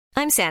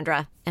I'm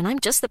Sandra, and I'm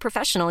just the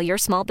professional your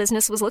small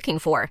business was looking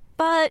for.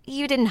 But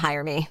you didn't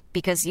hire me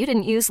because you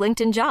didn't use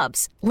LinkedIn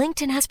Jobs.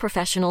 LinkedIn has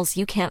professionals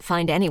you can't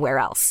find anywhere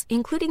else,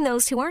 including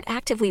those who aren't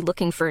actively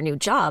looking for a new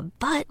job,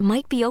 but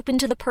might be open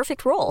to the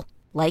perfect role,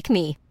 like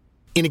me.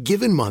 In a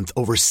given month,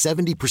 over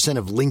 70%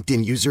 of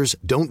LinkedIn users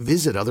don't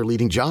visit other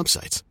leading job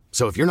sites.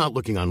 So if you're not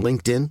looking on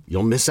LinkedIn,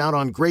 you'll miss out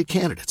on great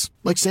candidates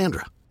like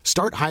Sandra.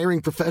 Start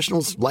hiring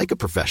professionals like a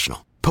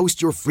professional.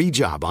 Post your free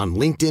job on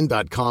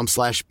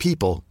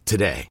linkedin.com/people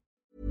today.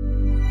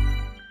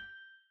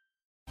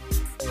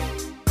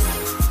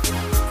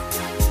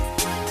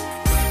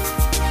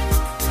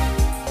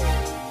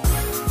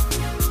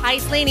 Hi,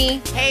 it's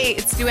Lainey. Hey,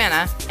 it's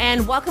Duana.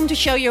 And welcome to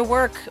Show Your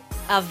Work,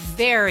 a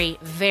very,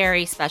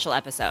 very special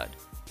episode.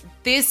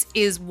 This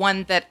is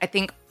one that I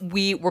think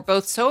we were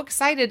both so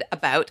excited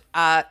about.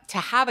 To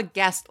have a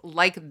guest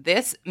like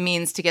this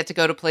means to get to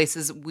go to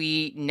places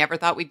we never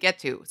thought we'd get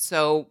to.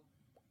 So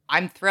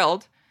I'm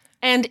thrilled.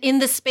 And in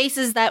the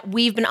spaces that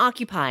we've been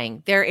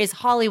occupying, there is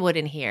Hollywood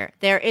in here.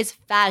 There is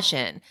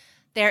fashion.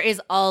 There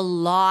is a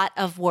lot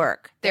of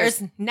work.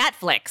 There's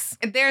Netflix.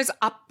 There's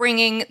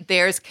upbringing.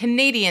 There's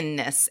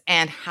Canadianness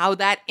and how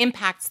that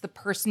impacts the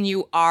person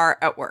you are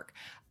at work.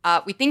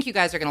 We think you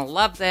guys are going to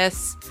love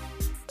this.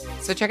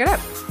 So check it out.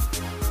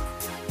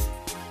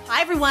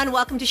 Hi, everyone.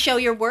 Welcome to Show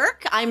Your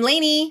Work. I'm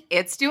Lainey.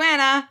 It's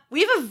Duana.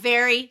 We have a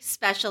very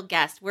special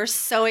guest. We're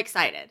so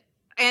excited.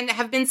 And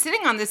have been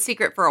sitting on this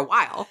secret for a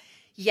while.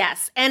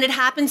 Yes. And it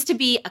happens to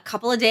be a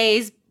couple of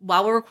days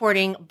while we're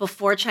recording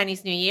before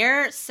Chinese New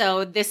Year.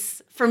 So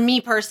this, for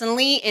me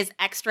personally, is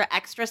extra,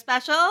 extra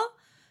special.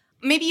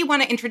 Maybe you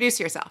want to introduce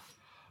yourself.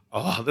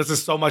 Oh, this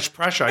is so much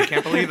pressure. I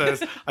can't believe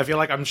this. I feel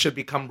like I should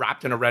become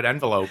wrapped in a red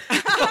envelope.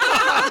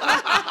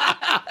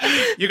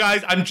 You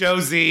guys, I'm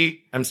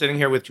Josie. I'm sitting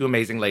here with two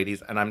amazing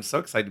ladies, and I'm so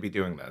excited to be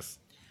doing this.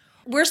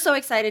 We're so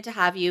excited to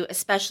have you,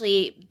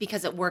 especially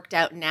because it worked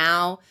out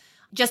now.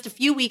 Just a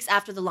few weeks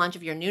after the launch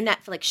of your new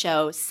Netflix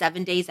show,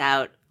 7 Days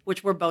Out,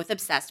 which we're both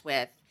obsessed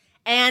with.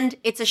 And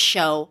it's a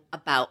show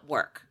about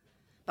work.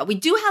 But we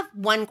do have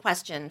one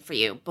question for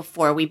you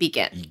before we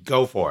begin.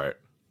 Go for it.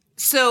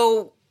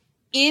 So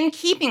in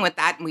keeping with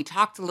that, and we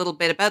talked a little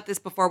bit about this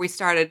before we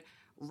started,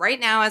 right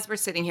now as we're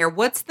sitting here,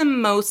 what's the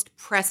most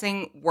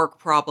pressing work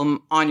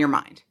problem on your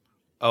mind?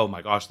 Oh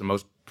my gosh, the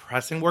most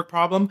pressing work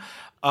problem?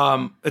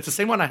 It's the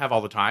same one I have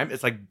all the time.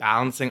 It's like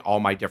balancing all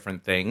my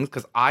different things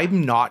because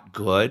I'm not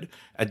good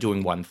at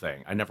doing one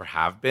thing. I never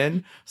have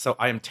been. So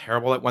I am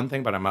terrible at one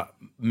thing, but I'm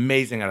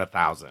amazing at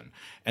 1,000.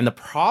 And the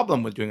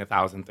problem with doing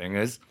 1,000 things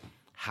is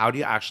how do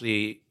you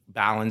actually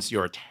balance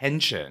your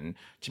attention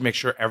to make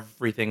sure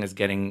everything is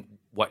getting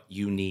what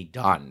you need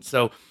done?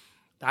 So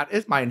that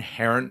is my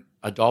inherent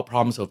adult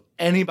problem. So if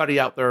anybody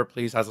out there,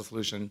 please, has a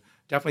solution,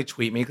 definitely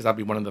tweet me because that'll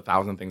be one of the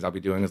 1,000 things I'll be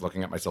doing is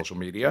looking at my social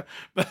media.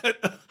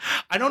 But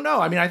I don't know.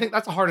 I mean, I think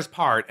that's the hardest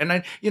part. And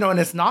and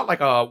it's not like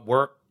a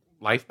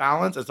work-life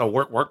balance. It's a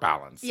work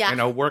balance.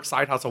 Yeah. Work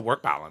side hustle,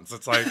 work balance.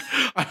 It's like,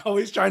 I'm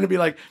always trying to be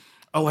like,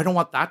 oh, I don't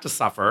want that to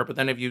suffer. But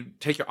then if you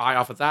take your eye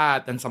off of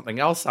that, then something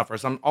else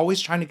suffers. I'm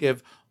always trying to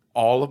give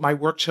all of my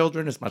work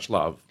children as much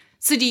love.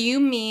 So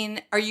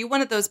are you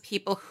one of those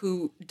people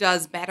who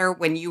does better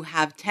when you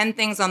have 10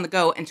 things on the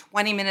go and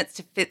 20 minutes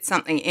to fit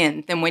something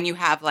in than when you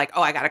have like,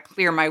 oh, I got to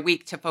clear my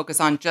week to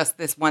focus on just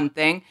this one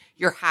thing?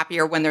 You're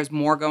happier when there's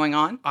more going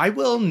on? I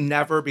will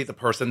never be the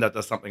person that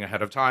does something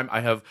ahead of time.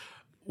 I have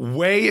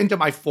way into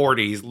my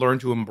 40s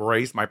learned to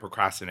embrace my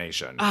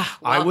procrastination.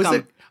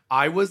 Welcome.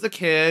 I was the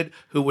kid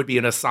who would be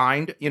an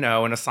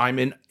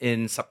assignment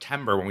in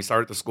September when we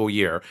started the school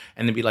year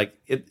and then be like,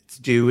 it's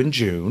due in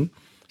June.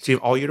 So you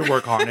have all year to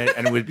work on it,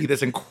 and it would be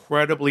this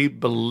incredibly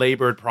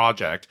belabored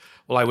project.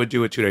 Well, I would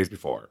do it 2 days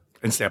before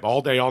and stay up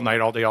all day, all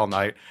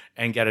night,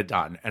 and get it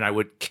done. And I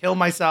would kill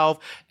myself,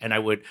 and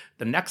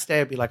the next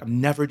day I'd be like, I'm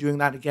never doing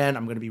that again.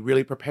 I'm going to be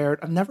really prepared.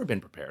 I've never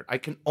been prepared. I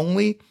can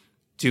only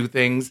do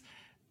things,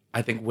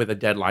 I think, with a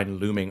deadline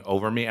looming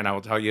over me. And I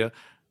will tell you,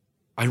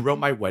 I wrote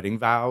my wedding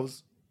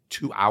vows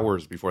 2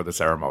 hours before the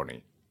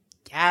ceremony.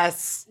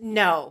 Yes.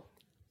 No.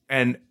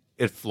 And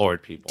it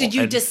floored people. Did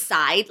you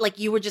decide, like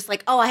you were just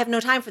like, oh, I have no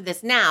time for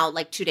this now,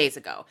 like 2 days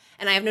ago.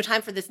 And I have no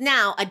time for this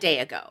now, a day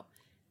ago.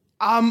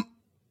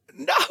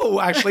 No,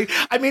 actually.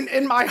 I mean,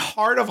 in my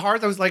heart of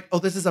hearts, I was like, oh,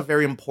 this is a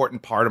very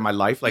important part of my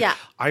life. Like,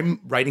 I'm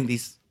writing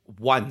these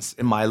once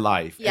in my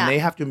life. Yeah. And they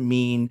have to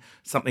mean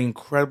something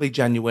incredibly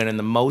genuine in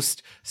the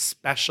most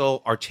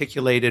special,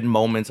 articulated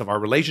moments of our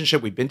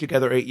relationship. We've been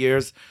together 8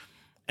 years.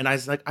 And I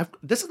was like,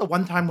 this is the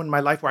one time in my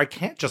life where I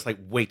can't just like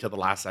wait till the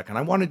last second.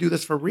 I want to do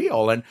this for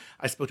real. And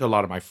I spoke to a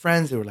lot of my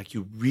friends. They were like,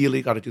 you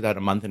really got to do that a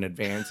month in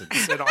advance and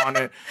sit on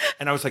it.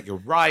 And I was like, you're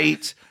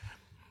right.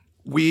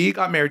 We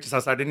got married just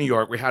outside of New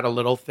York. We had a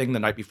little thing the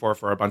night before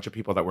for a bunch of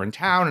people that were in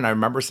town. And I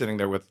remember sitting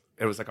there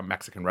it was like a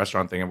Mexican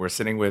restaurant thing. And we're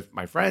sitting with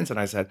my friends. And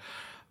I said,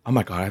 oh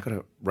my God, I got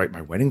to write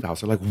my wedding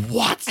vows. They're like,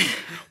 what?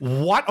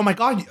 What? Oh my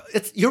God,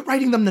 you're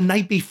writing them the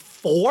night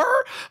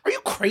before? Are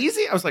you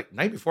crazy? I was like,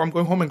 night before, I'm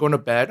going home and going to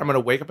bed. I'm going to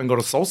wake up and go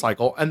to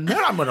SoulCycle. And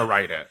then I'm going to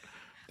write it.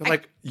 They're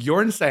like,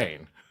 you're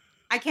insane.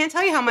 I can't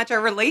tell you how much I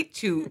relate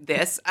to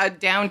this,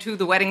 down to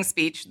the wedding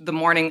speech the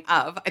morning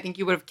of. I think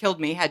you would have killed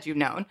me had you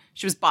known.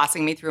 She was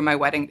bossing me through my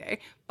wedding day.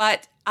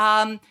 But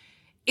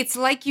it's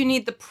like you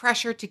need the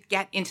pressure to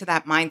get into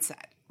that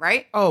mindset,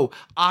 right? Oh,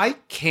 I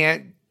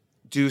can't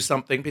do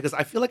something because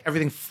I feel like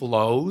everything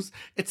flows.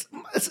 It's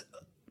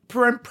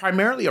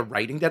primarily a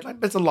writing deadline,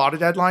 but it's a lot of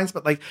deadlines.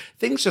 But like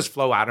things just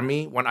flow out of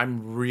me when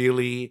I'm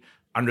really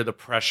under the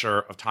pressure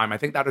of time. I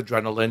think that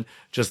adrenaline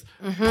just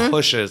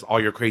pushes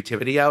all your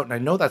creativity out. And I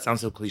know that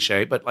sounds so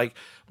cliche, but like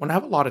when I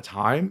have a lot of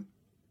time,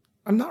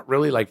 I'm not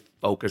really like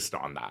focused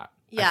on that.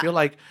 Yeah. I feel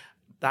like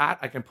that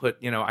I can put,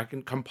 I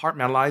can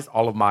compartmentalize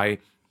all of my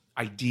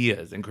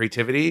ideas and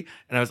creativity.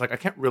 And I was like, I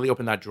can't really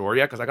open that drawer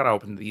yet because I got to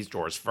open these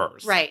drawers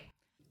first. Right.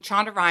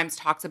 Shonda Rhimes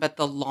talks about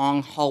the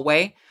long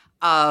hallway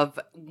of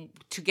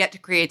to get to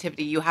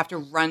creativity, you have to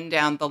run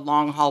down the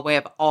long hallway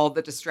of all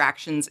the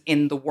distractions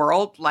in the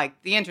world,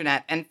 like the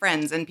internet and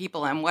friends and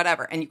people and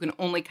whatever. And you can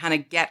only kind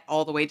of get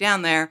all the way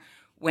down there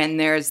when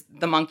there's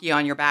the monkey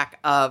on your back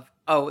of,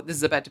 oh, this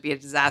is about to be a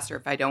disaster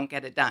if I don't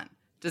get it done.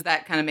 Does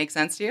that kind of make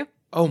sense to you?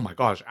 Oh my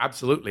gosh,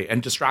 absolutely.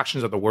 And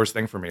distractions are the worst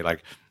thing for me.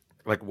 Like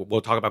we'll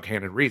talk about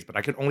Cannon Reads, but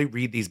I can only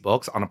read these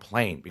books on a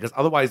plane because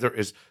otherwise there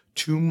is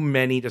too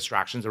many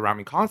distractions around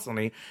me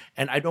constantly.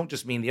 And I don't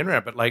just mean the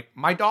internet, but like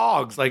my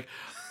dogs, like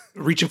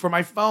reaching for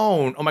my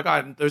phone. Oh my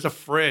God, there's a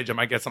fridge. I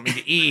might get something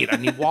to eat. I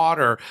need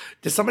water.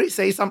 Did somebody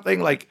say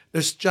something? Like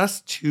there's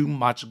just too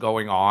much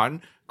going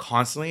on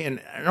constantly. And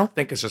I don't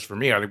think it's just for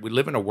me. I think we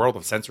live in a world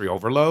of sensory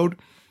overload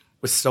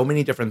with so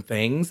many different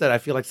things that I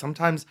feel like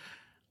sometimes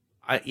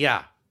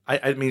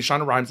I mean,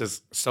 Shonda Rhimes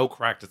is so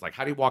correct. It's like,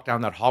 how do you walk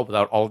down that hall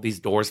without all of these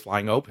doors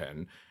flying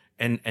open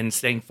and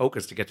staying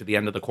focused to get to the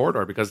end of the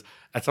corridor? Because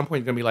at some point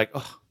you're going to be like,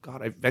 oh,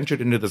 God, I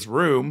ventured into this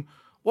room.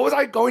 What was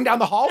I going down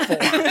the hall for?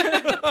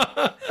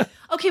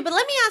 Okay, but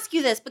let me ask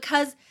you this,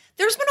 because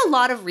there's been a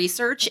lot of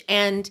research,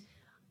 and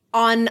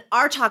on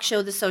our talk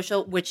show, The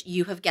Social, which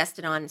you have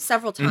guested on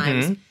several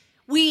times,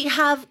 we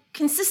have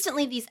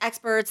consistently these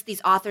experts,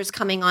 these authors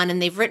coming on, and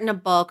they've written a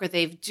book or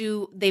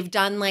they've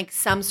done like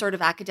some sort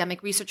of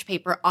academic research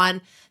paper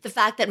on the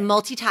fact that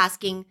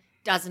multitasking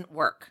doesn't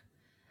work.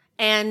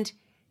 And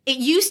it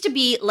used to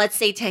be, let's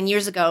say 10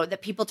 years ago,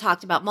 that people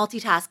talked about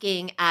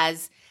multitasking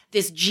as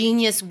this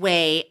genius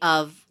way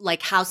of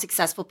like how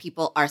successful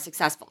people are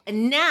successful.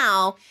 And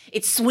now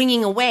it's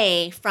swinging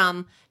away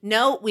from,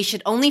 no, we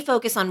should only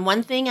focus on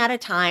one thing at a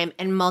time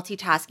and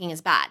multitasking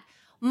is bad.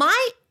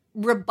 My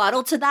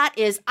rebuttal to that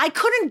is I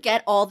couldn't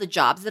get all the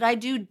jobs that I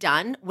do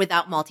done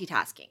without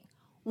multitasking.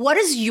 What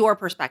is your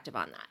perspective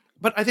on that?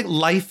 But I think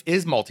life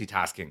is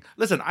multitasking.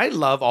 Listen, I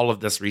love all of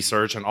this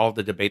research and all of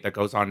the debate that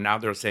goes on. Now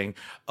they're saying,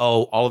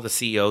 oh, all of the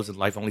CEOs in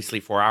life only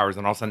sleep 4 hours.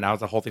 And all of a sudden now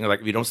it's a whole thing of like,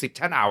 if you don't sleep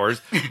 10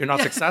 hours, you're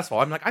not successful.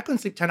 I'm like, I couldn't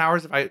sleep 10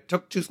 hours if I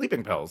took 2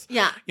 sleeping pills.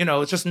 Yeah.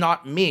 It's just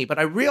not me. But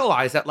I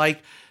realize that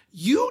like,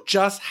 you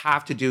just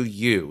have to do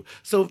you.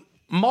 So if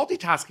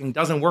multitasking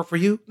doesn't work for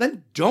you,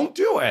 then don't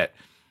do it.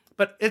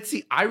 But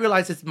I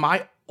realize it's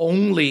my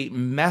only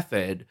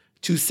method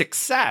to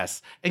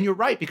success. And you're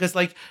right, because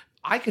like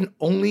I can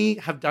only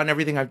have done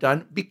everything I've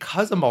done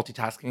because of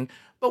multitasking,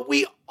 but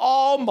we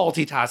all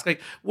multitask.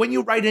 Like when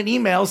you write an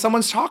email,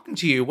 someone's talking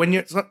to you. When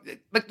you're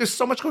like, there's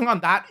so much going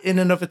on. That in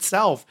and of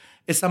itself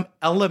is some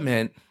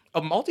element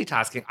of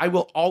multitasking. I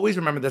will always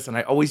remember this, and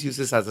I always use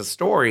this as a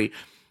story.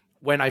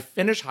 When I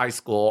finished high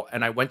school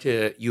and I went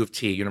to U of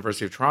T,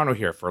 University of Toronto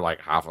here for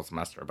like half a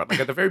semester. But like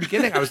at the very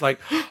beginning, I was like,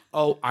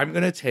 oh, I'm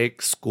going to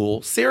take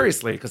school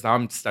seriously because now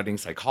I'm studying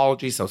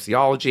psychology,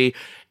 sociology.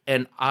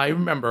 And I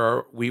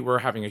remember we were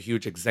having a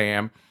huge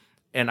exam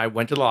and I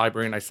went to the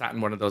library and I sat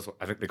in one of those,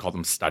 I think they call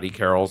them study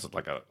carrels,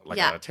 like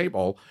at a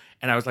table.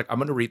 And I was like, I'm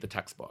going to read the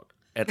textbook.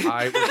 And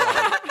I was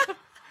like,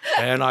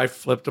 and I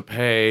flipped a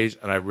page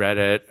and I read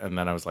it. And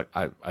then I was like,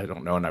 I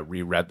don't know. And I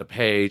reread the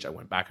page. I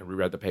went back and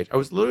reread the page. I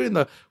was literally in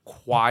the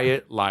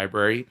quiet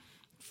library,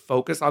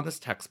 focused on this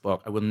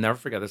textbook. I will never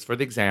forget this, for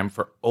the exam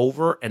for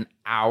over an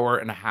hour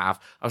and a half.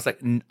 I was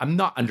like, I'm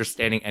not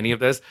understanding any of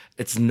this.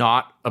 It's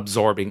not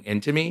absorbing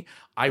into me.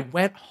 I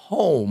went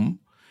home,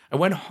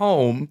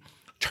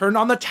 turned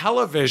on the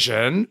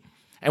television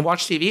and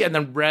watched TV and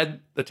then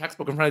read the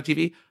textbook in front of the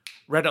TV,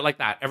 read it like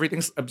that.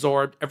 Everything's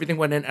absorbed. Everything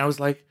went in. And I was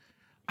like,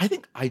 I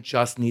think I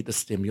just need the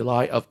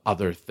stimuli of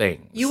other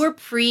things. You were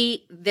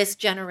pre this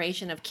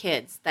generation of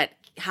kids that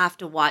have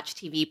to watch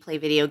TV, play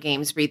video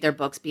games, read their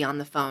books, be on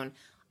the phone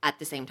at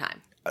the same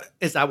time.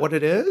 Is that what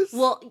it is?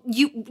 Well,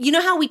 you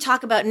know how we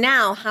talk about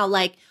now how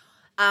like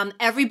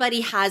everybody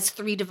has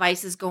 3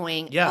 devices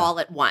going all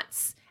at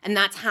once. And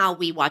that's how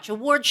we watch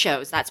award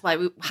shows. That's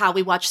how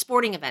we watch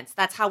sporting events.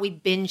 That's how we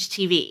binge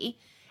TV.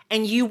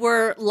 And you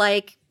were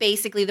like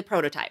basically the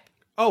prototype.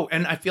 Oh,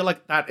 and I feel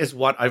like that is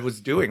what I was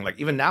doing. Like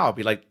even now, I'll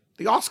be like,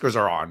 the Oscars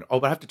are on.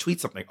 Oh, but I have to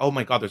tweet something. Oh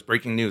my God, there's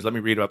breaking news. Let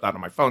me read about that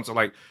on my phone. So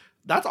like,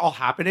 that's all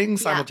happening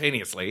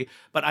simultaneously,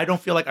 but I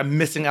don't feel like I'm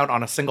missing out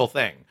on a single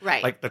thing.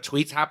 Right. Like the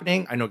tweet's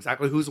happening. I know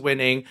exactly who's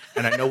winning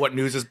and I know what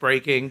news is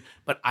breaking,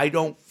 but I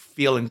don't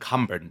feel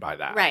encumbered by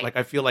that. Right. Like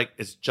I feel like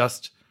it's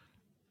just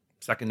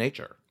second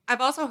nature. I've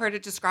also heard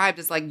it described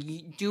as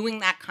like doing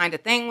that kind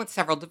of thing with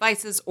several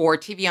devices or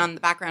TV on the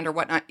background or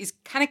whatnot is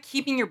kind of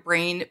keeping your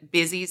brain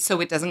busy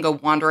so it doesn't go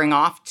wandering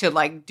off to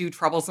like do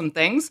troublesome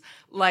things.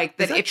 Like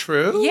Is that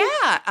true?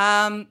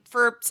 Yeah.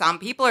 For some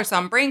people or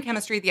some brain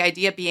chemistry, the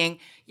idea being,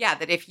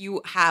 that if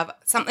you have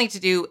something to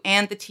do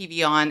and the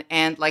TV on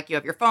and like you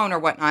have your phone or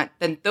whatnot,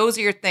 then those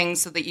are your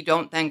things so that you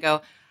don't then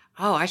go,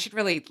 oh, I should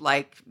really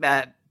like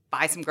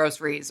buy some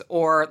groceries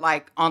or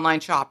like online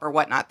shop or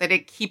whatnot, that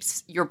it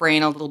keeps your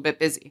brain a little bit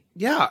busy.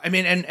 Yeah. I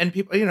mean, and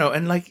people,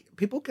 and like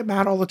people get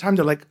mad all the time.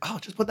 They're like, oh,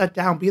 just put that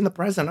down, be in the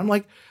present. I'm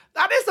like,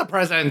 that is a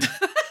present.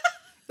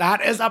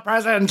 That is a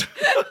present.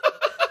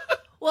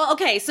 Well,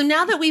 okay. So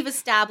now that we've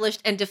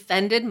established and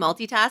defended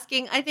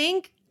multitasking, I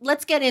think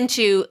let's get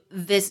into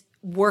this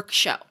work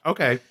show.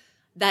 Okay.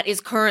 That is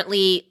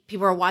currently,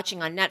 people are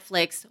watching on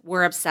Netflix.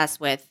 We're obsessed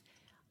with.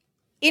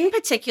 In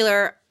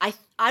particular,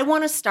 I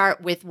want to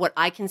start with what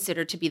I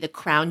consider to be the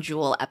crown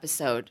jewel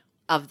episode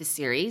of the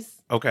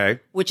series, Okay.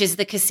 which is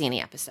the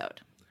Cassini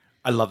episode.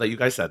 I love that you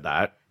guys said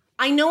that.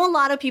 I know a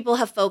lot of people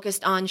have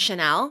focused on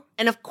Chanel,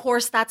 and of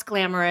course that's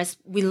glamorous.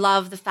 We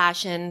love the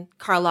fashion,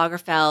 Karl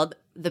Lagerfeld,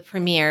 the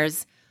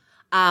premieres.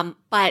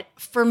 But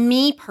for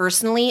me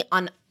personally,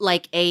 on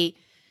like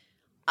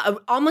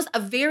almost a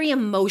very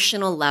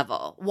emotional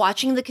level,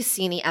 watching the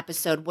Cassini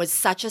episode was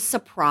such a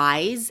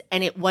surprise,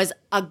 and it was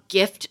a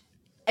gift.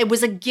 It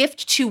was a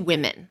gift to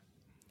women.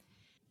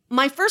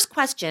 My first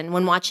question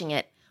when watching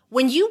it,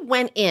 when you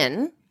went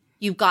in,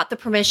 you got the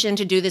permission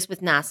to do this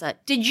with NASA.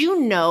 Did you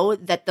know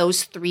that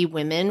those 3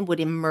 women would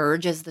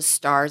emerge as the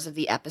stars of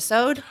the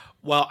episode?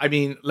 Well, I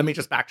mean, let me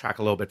just backtrack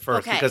a little bit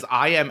first, Okay. because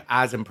I am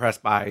as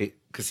impressed by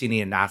Cassini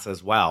and NASA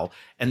as well.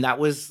 And that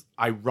was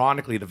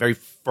ironically the very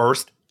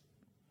first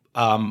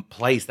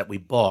place that we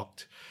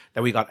booked,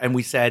 that we got, and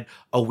we said,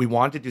 oh, we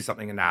want to do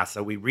something in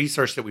NASA. We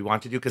researched it. We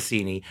want to do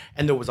Cassini,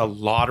 and there was a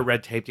lot of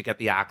red tape to get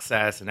the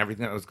access and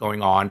everything that was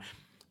going on.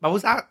 But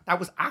that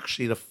was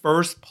actually the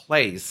first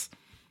place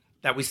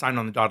that we signed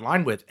on the dotted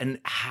line with,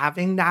 and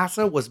having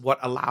NASA was what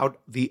allowed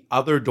the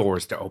other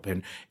doors to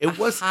open. It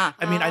was, I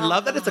mean, I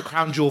love that it's a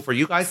crown jewel for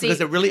you guys,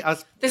 because it really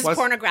This is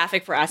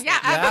pornographic for us.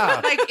 Yeah.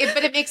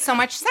 But it makes so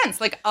much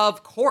sense. Like,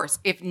 of course,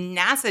 if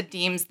NASA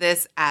deems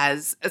this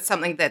as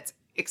something that's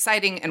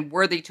exciting and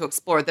worthy to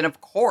explore, then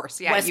of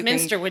course,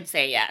 Westminster would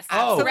say yes.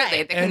 Absolutely.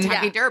 Right. The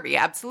Kentucky Derby,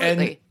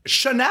 absolutely. And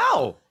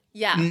Chanel.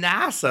 Yeah.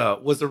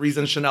 NASA was the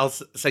reason Chanel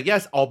said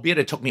yes, albeit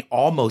it took me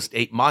almost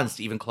 8 months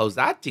to even close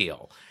that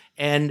deal.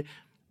 And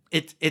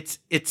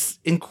it's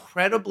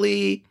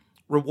incredibly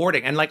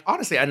rewarding. And like,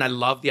 honestly, and I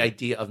love the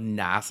idea of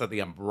NASA,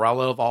 the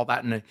umbrella of all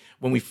that. And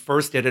when we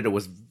first did it,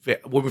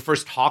 when we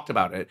first talked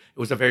about it, it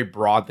was a very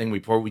broad thing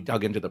before we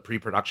dug into the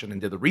pre-production and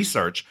did the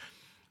research.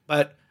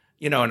 But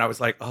and I was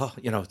like, oh,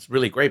 it's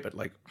really great, but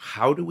like,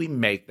 how do we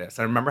make this?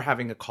 I remember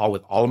having a call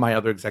with all of my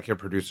other executive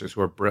producers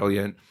who are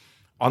brilliant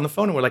on the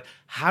phone, and we're like,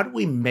 how do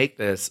we make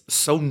this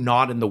so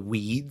not in the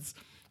weeds,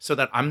 so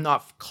that I'm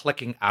not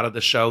clicking out of the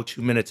show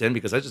 2 minutes in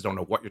because I just don't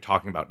know what you're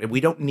talking about? And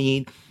we don't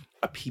need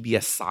a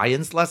PBS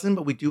science lesson,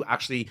 but we do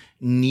actually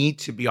need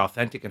to be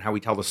authentic in how we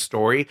tell the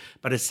story,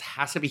 but it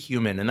has to be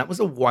human. And that was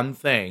the one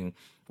thing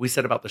we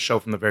said about the show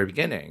from the very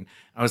beginning.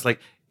 I was like,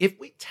 if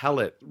we tell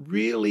it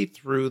really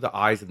through the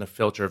eyes and the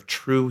filter of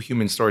true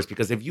human stories,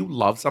 because if you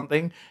love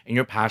something and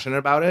you're passionate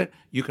about it,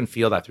 you can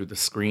feel that through the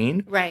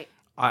screen. Right.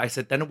 I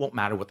said, then it won't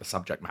matter what the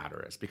subject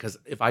matter is, because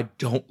if I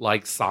don't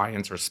like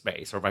science or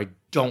space, or if I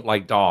don't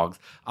like dogs,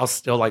 I'll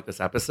still like this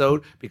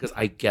episode because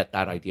I get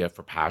that idea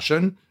for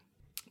passion.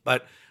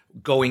 But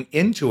going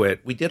into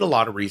it, we did a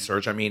lot of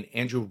research. I mean,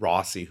 Andrew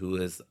Rossi, who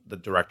is the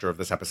director of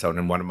this episode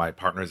and one of my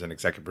partners and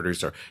executive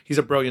producer, he's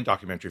a brilliant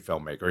documentary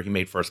filmmaker. He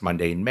made First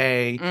Monday in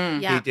May.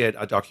 Yeah. He did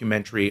a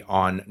documentary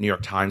on New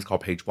York Times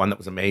called Page One that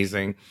was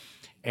amazing.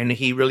 And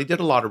he really did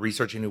a lot of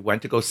research, and he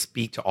went to go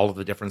speak to all of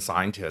the different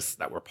scientists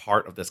that were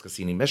part of this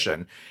Cassini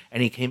mission.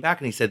 And he came back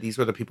and he said, these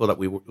were the people that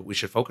we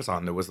should focus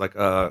on. There was like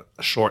a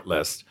short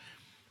list.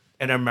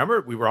 And I remember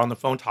we were on the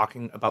phone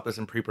talking about this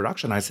in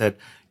pre-production. I said,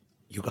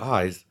 you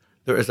guys,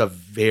 there is a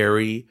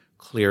very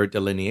clear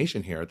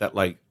delineation here that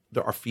like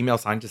there are female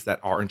scientists that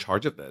are in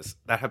charge of this,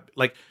 that have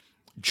like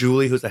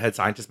Julie, who's the head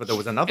scientist, but there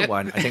was another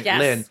one, I think Yes.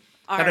 Lynn,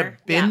 that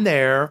have been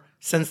there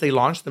since they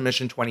launched the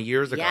mission 20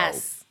 years ago.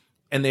 Yes.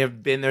 And they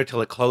have been there till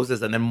it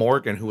closes. And then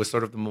Morgan, who was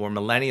sort of the more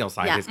millennial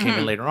scientist, came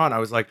in later on. I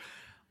was like,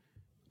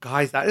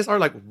 guys, that is our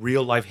like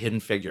real life hidden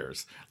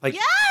figures. Like,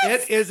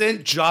 it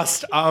isn't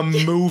just a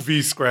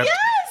movie script.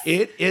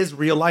 It is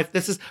real life.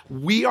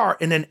 We are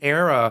in an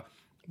era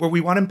where we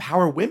want to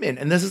empower women.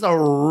 And this is a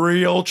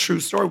real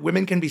true story.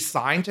 Women can be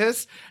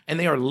scientists, and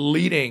they are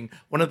leading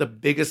one of the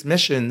biggest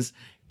missions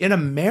in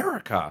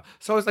America.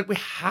 So I was like, we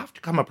have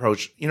to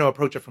approach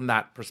it from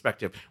that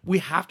perspective. We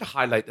have to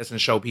highlight this and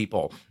show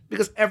people,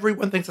 because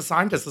everyone thinks a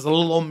scientist is a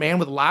little old man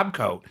with a lab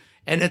coat.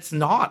 And it's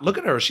not. Look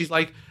at her. She's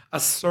like a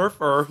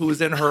surfer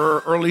who's in her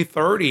early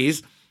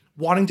 30s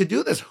wanting to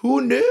do this. Who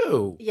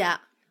knew? Yeah.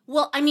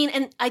 Well, I mean,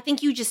 and I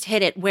think you just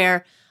hit it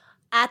where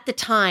at the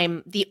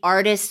time, the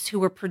artists who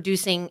were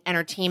producing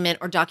entertainment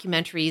or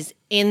documentaries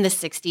in the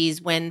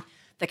 60s when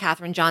the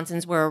Katherine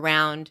Johnsons were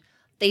around,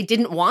 they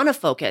didn't want to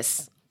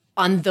focus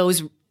on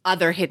those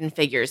other hidden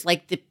figures,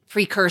 like the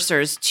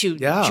precursors to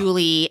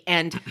Julie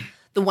and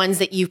the ones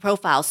that you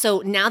profile. So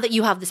now that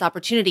you have this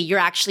opportunity,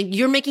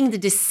 you're making the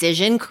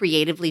decision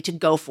creatively to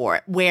go for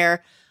it,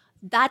 where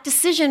that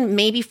decision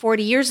maybe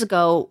 40 years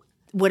ago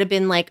would have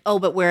been like, oh,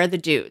 but where are the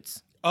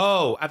dudes?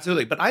 Oh,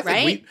 absolutely. But I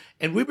think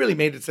we really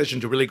made a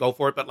decision to really go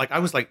for it. But like, I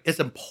was like,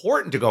 it's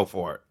important to go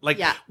for it. Like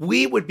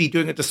we would be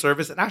doing a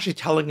disservice and actually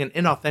telling an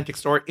inauthentic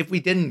story if we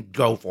didn't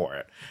go for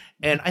it.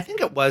 And I think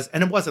it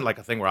wasn't like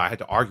a thing where I had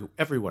to argue.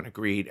 Everyone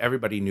agreed.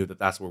 Everybody knew that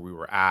that's where we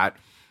were at.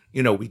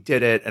 You know, we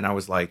did it. And I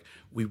was like,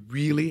 we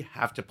really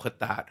have to put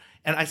that.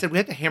 And I said, we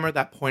had to hammer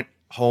that point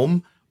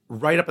home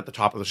right up at the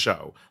top of the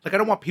show. Like, I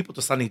don't want people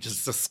to suddenly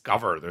just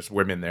discover there's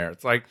women there.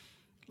 It's like,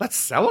 let's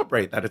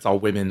celebrate that it's all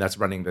women that's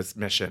running this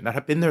mission that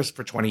have been there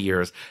for 20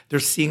 years. They're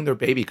seeing their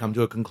baby come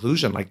to a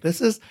conclusion. Like,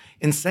 this is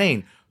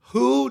insane.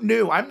 Who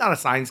knew? I'm not a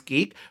science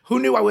geek. Who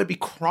knew I would be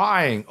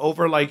crying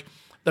over like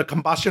the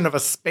combustion of a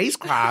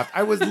spacecraft?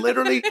 I was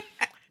literally,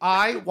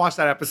 I watched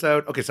that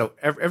episode. Okay, so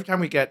every time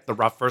we get the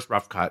first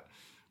rough cut,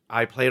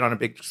 I play it on a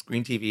big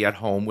screen TV at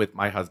home with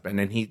my husband,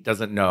 and he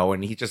doesn't know.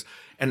 And he's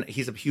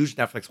a huge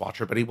Netflix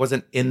watcher, but he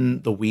wasn't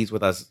in the weeds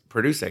with us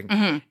producing.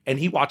 Mm-hmm. And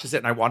he watches it,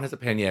 and I want his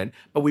opinion.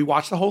 But we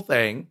watch the whole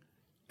thing,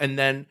 and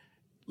then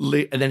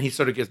he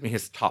sort of gives me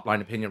his top line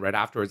opinion right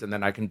afterwards, and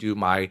then I can do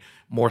my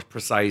more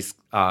precise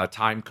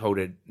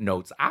time-coded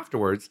notes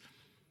afterwards.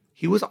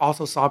 He was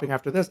also sobbing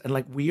after this. And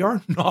like, we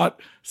are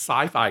not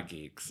sci-fi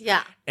geeks.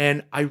 Yeah.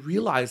 And I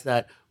realized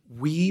that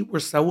we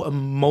were so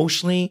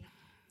emotionally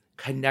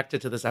connected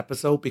to this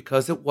episode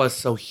because it was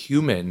so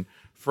human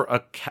for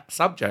a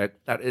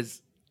subject that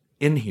is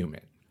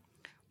inhuman.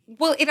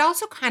 Well, it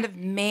also kind of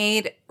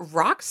made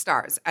rock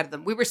stars out of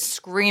them. We were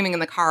screaming in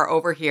the car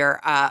over here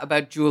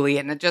about Julie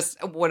and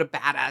just what a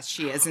badass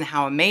she is and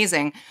how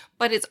amazing.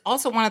 But it's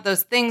also one of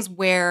those things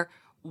where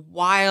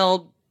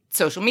while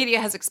social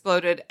media has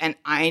exploded and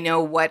I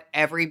know what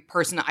every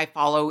person I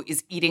follow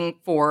is eating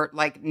for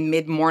like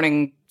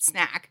mid-morning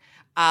snack,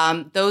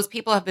 those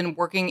people have been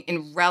working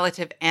in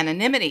relative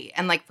anonymity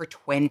and like for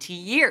 20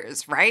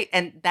 years, right?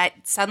 And that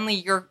suddenly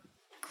you're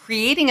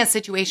creating a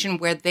situation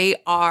where they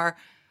are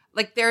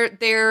like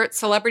they're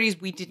celebrities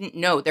we didn't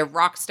know. They're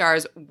rock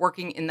stars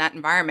working in that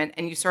environment.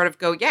 And you sort of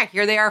go, yeah,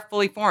 here they are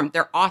fully formed.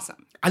 They're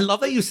awesome. I love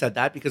that you said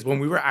that because when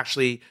we were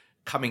actually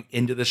coming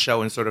into the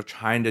show and sort of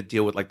trying to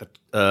deal with like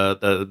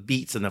the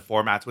beats and the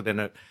formats within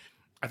it,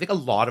 I think a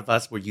lot of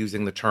us were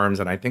using the terms,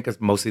 and I think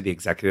it's mostly the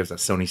executives at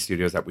Sony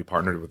Studios that we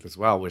partnered with as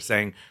well, we're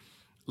saying,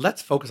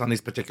 let's focus on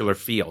these particular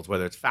fields,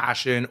 whether it's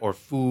fashion or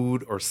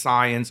food or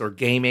science or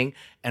gaming,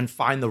 and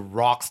find the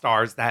rock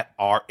stars that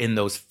are in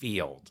those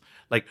fields.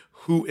 Like,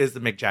 who is the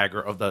Mick Jagger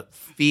of the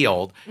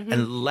field? Mm-hmm.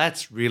 And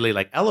let's really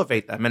like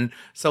elevate them. And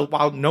so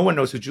while no one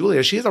knows who Julie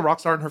is, she is a rock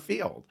star in her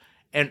field.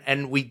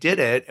 And we did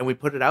it, and we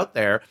put it out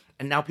there,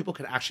 and now people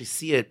can actually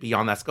see it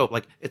beyond that scope.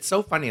 Like, it's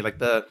so funny, like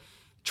the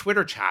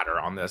Twitter chatter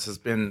on this has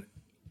been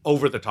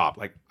over the top.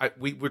 Like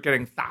we're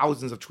getting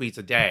thousands of tweets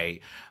a day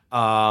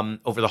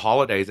over the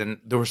holidays. And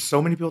there were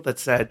so many people that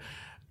said,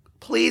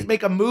 please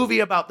make a movie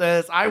about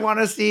this. I want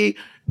to see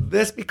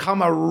this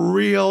become a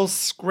real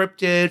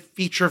scripted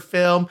feature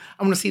film.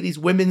 I want to see these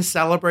women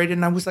celebrated.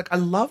 And I was like, I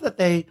love that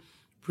they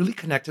really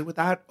connected with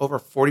that over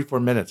 44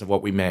 minutes of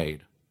what we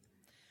made.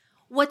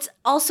 What's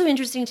also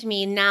interesting to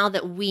me now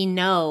that we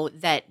know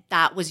that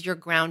that was your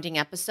grounding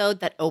episode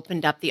that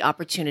opened up the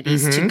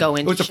opportunities to go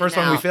into It was the first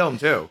one we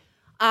filmed too.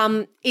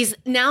 Is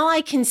now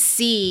I can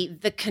see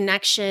the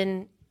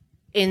connection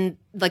in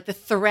like the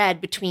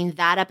thread between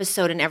that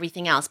episode and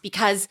everything else,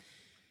 because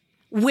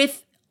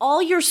with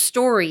all your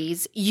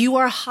stories, you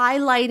are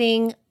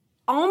highlighting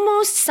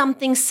almost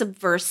something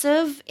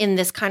subversive in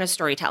this kind of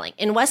storytelling.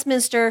 In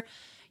Westminster,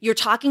 you're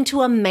talking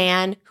to a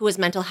man who has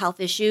mental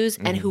health issues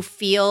and who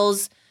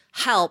feels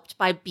helped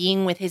by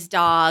being with his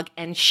dog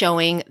and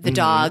showing the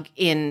dog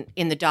in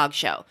the dog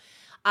show.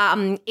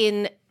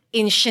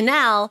 In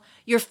Chanel,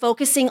 you're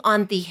focusing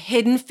on the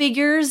hidden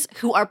figures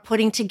who are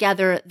putting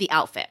together the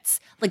outfits,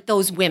 like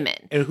those women.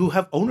 And who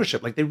have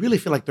ownership. Like, they really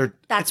feel like they're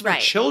their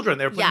children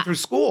they're putting through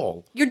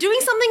school. You're doing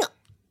something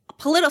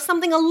political,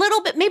 something a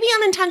little bit, maybe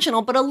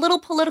unintentional, but a little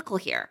political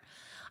here.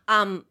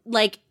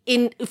 My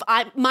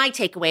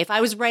takeaway, if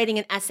I was writing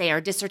an essay or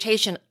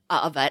dissertation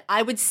of it,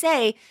 I would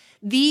say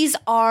these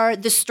are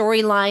the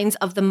storylines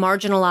of the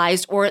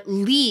marginalized, or at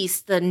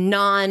least the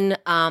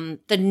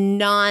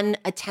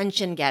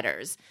non-attention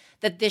getters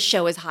that this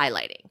show is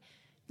highlighting.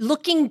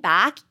 Looking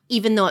back,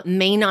 even though it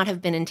may not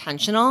have been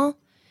intentional,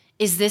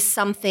 is this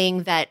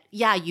something that,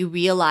 you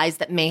realize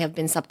that may have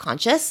been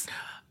subconscious?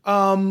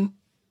 I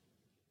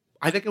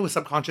think it was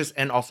subconscious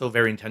and also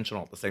very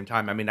intentional at the same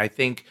time. I mean, I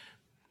think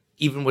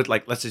even with,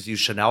 like, let's just use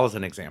Chanel as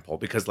an example,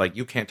 because, like,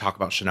 you can't talk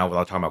about Chanel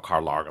without talking about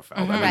Karl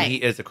Lagerfeld. I mean, he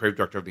is the creative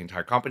director of the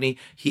entire company.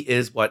 He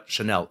is what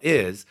Chanel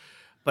is.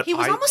 But He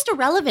was almost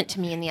irrelevant to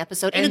me in the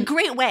episode in a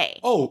great way.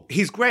 Oh,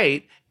 he's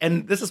great.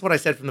 And this is what I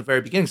said from the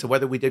very beginning. So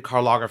whether we did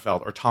Karl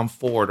Lagerfeld or Tom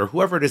Ford or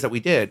whoever it is that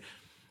we did,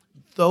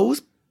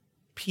 those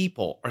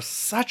people are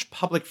such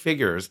public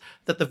figures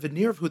that the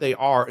veneer of who they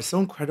are is so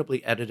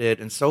incredibly edited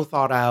and so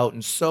thought out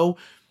and so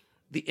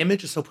the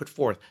image is so put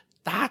forth.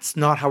 That's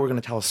not how we're going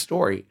to tell a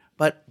story.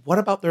 But what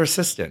about their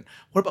assistant?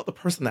 What about the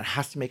person that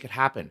has to make it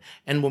happen?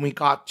 And when we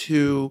got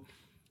to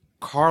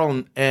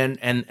Karl and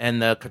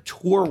the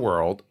couture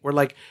world, we're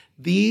like,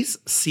 these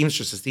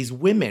seamstresses, these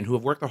women who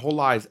have worked their whole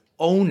lives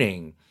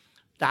owning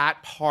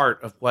that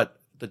part of what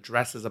the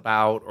dress is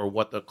about or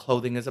what the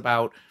clothing is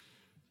about,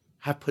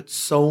 have put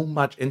so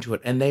much into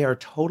it. And they are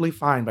totally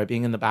fine by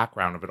being in the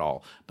background of it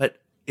all. But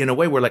in a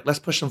way, we're like, let's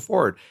push them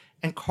forward.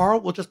 And Karl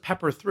will just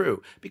pepper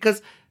through.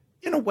 Because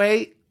in a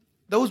way,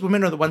 those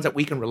women are the ones that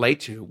we can relate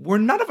to.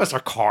 None of us are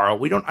Karl.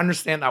 We don't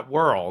understand that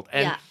world.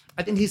 And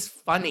I think he's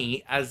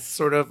funny as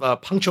sort of a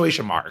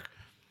punctuation mark.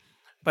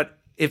 But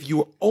if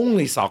you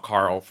only saw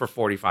Karl for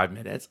 45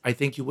 minutes, I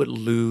think you would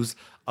lose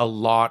a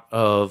lot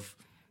of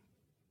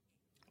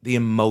the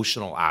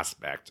emotional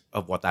aspect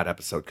of what that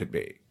episode could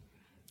be.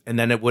 And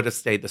then it would have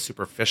stayed the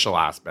superficial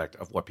aspect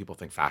of what people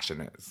think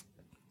fashion is.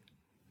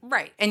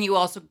 Right. And you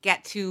also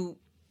get to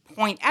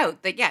point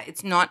out that,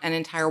 it's not an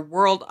entire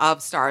world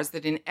of stars,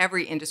 that in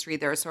every industry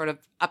there are sort of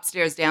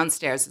upstairs,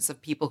 downstairs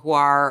of people who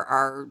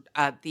are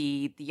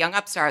the young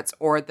upstarts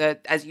or the,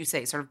 as you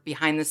say, sort of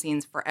behind the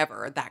scenes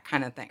forever, that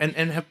kind of thing.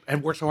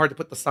 And worked so hard to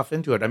put the stuff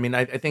into it. I mean,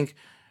 I think,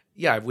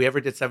 if we ever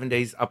did 7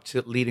 days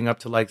leading up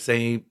to like,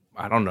 say,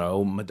 I don't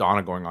know,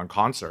 Madonna going on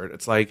concert,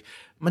 it's like,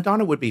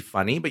 Madonna would be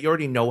funny, but you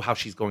already know how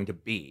she's going to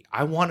be.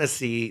 I want to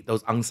see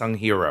those unsung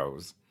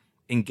heroes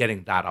in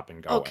getting that up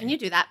and going. Oh, can you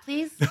do that,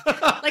 please?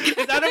 Like,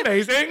 is that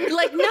amazing?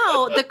 Like,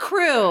 no, the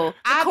crew,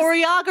 the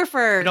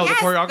choreographer. No, the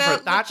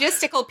choreographer. The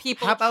logistical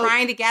people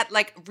trying to get,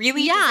 like,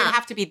 really, does it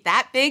have to be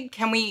that big?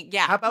 Can we,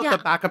 How about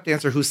the backup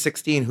dancer who's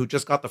 16, who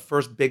just got the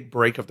first big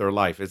break of their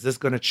life? Is this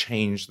going to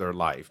change their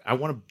life? I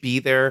want to be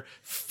there,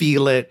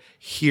 feel it,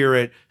 hear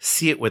it,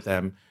 see it with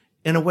them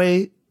in a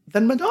way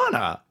than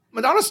Madonna.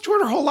 Madonna's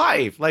toured her whole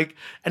life.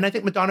 And I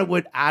think Madonna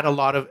would add a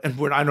lot of, and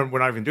we're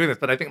not even doing this,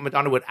 but I think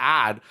Madonna would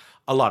add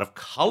a lot of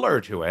color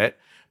to it.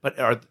 But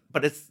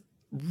it's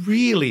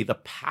really the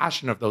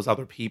passion of those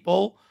other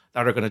people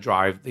that are going to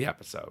drive the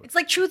episode. It's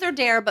like Truth or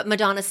Dare, but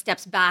Madonna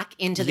steps back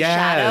into the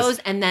shadows,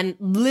 and then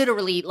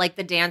literally, like,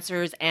 the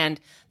dancers and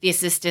the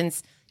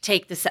assistants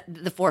take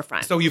the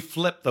forefront. So you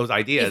flip those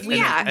ideas.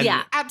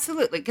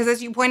 Absolutely. Because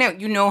as you point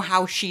out, you know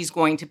how she's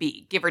going to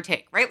be, give or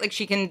take, right? Like,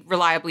 she can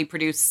reliably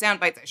produce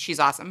sound bites. She's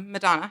awesome.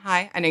 Madonna,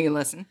 hi, I know you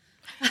listen.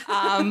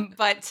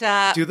 But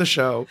do the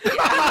show.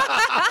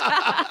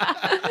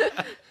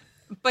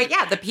 But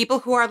the people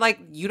who are like,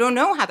 you don't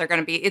know how they're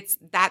going to be.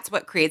 That's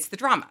what creates the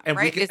drama, and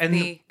right?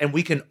 And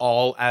we can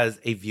all,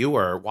 as a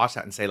viewer, watch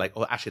that and say, like,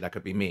 oh, actually, that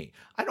could be me.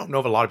 I don't know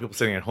if a lot of people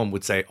sitting at home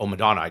would say, oh,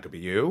 Madonna, I could be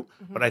you.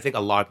 Mm-hmm. But I think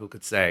a lot of people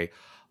could say,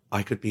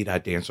 I could be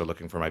that dancer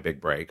looking for my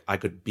big break. I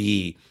could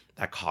be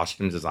that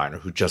costume designer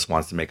who just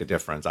wants to make a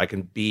difference. I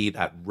can be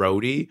that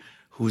roadie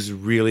who's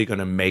really going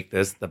to make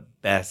this the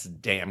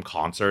best damn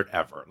concert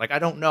ever. Like, I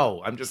don't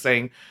know. I'm just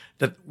saying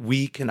that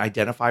we can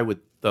identify with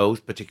those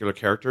particular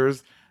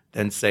characters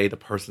than, say, the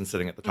person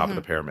sitting at the top of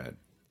the pyramid.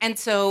 And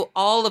so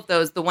all of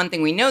those, the one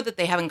thing we know that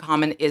they have in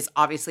common is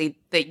obviously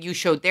that you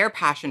showed their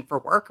passion for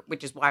work,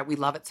 which is why we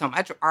love it so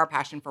much, our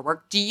passion for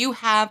work.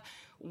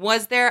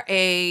 Was there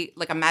a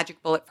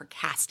magic bullet for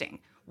casting?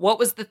 What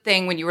was the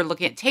thing when you were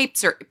looking at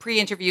tapes or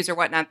pre-interviews or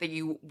whatnot that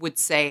you would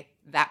say,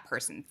 that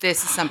person,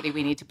 this is somebody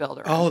we need to build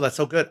around? Oh, that's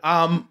so good.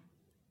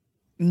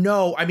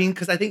 No, I mean,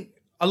 because I think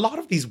a lot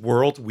of these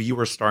worlds we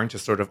were starting to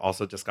sort of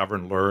also discover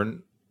and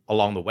learn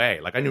along the way.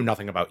 Like, I knew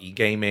nothing about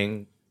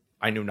e-gaming.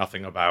 I knew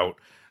nothing about,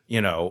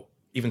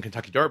 even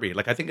Kentucky Derby.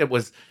 Like, I think it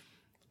was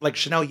like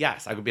Chanel,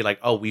 yes, I would be like,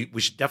 oh, we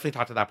should definitely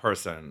talk to that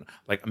person,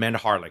 like Amanda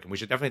Harlick, and we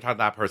should definitely talk to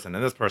that person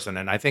and this person.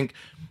 And I think,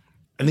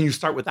 and then you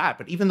start with that.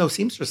 But even those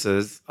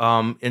seamstresses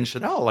in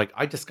Chanel, like,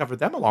 I discovered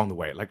them along the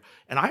way. Like,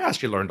 and I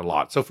actually learned a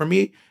lot. So for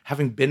me,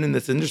 having been in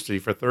this industry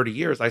for 30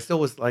 years, I still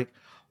was like,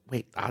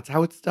 wait, that's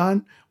how it's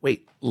done?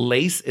 Wait,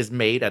 lace is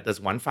made at this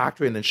one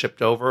factory and then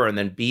shipped over, and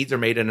then beads are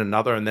made in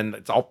another, and then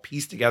it's all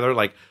pieced together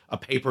like a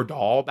paper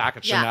doll back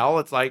at Chanel.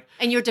 It's like,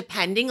 and you're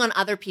depending on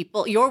other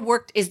people. Your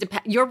work is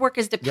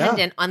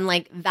dependent on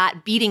like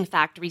that beading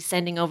factory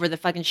sending over the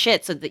fucking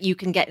shit so that you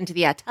can get into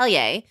the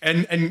atelier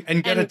and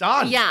get it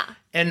done. Yeah,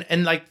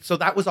 and like, so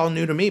that was all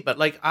new to me. But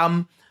like,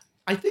 I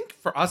think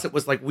for us it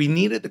was like we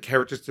needed the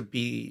characters to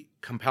be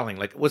compelling.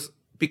 Like, it was,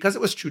 because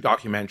it was true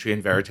documentary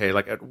and verite,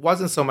 like, it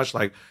wasn't so much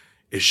like,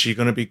 is she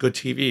going to be good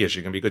TV? Is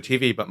she going to be good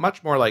TV? But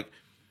much more like,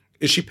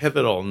 is she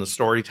pivotal in the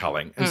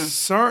storytelling? And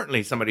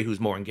certainly somebody who's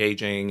more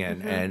engaging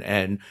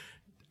and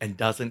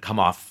doesn't come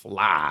off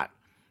flat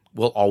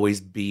will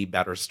always be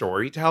better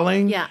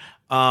storytelling. Yeah.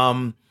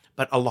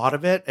 But a lot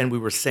of it, and we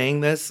were saying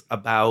this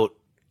about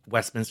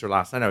Westminster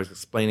last night, I was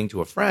explaining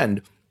to a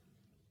friend,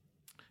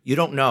 You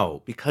don't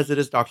know because it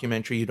is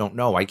documentary. You don't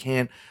know. We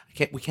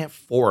can't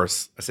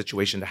force a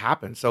situation to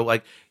happen. So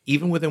like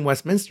even within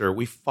Westminster,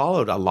 we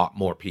followed a lot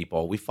more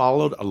people. We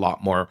followed a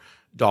lot more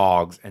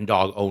dogs and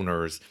dog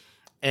owners.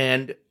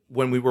 And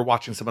when we were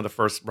watching some of the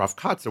first rough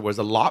cuts, there was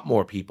a lot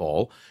more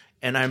people.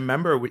 And I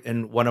remember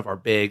in one of our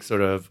big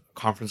sort of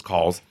conference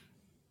calls,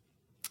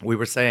 we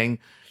were saying,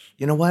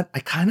 you know what? I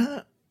kind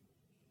of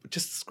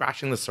just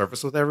scratching the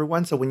surface with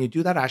everyone. So when you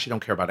do that, I actually don't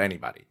care about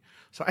anybody.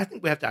 So I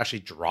think we have to actually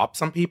drop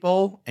some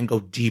people and go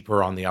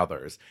deeper on the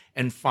others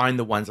and find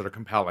the ones that are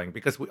compelling,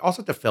 because we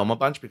also have to film a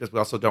bunch because we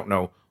also don't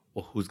know,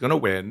 well, who's going to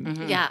win.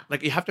 Mm-hmm. Yeah.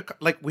 Like you have to,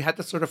 like we had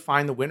to sort of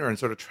find the winner and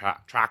sort of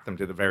track them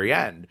to the very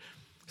end.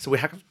 So we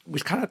kind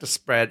of have to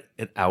spread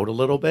it out a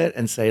little bit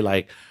and say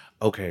like,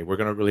 okay, we're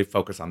going to really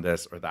focus on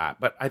this or that.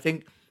 But I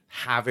think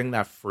having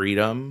that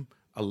freedom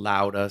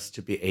allowed us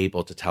to be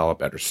able to tell a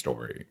better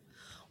story.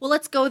 Well,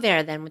 let's go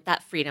there then with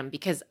that freedom,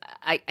 because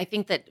I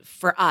think that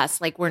for us,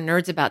 like we're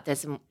nerds about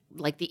this and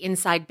like the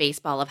inside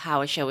baseball of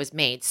how a show is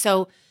made.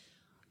 So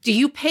do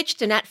you pitch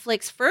to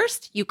Netflix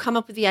first? You come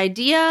up with the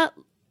idea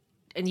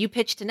and you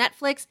pitch to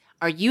Netflix?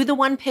 Are you the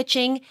one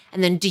pitching?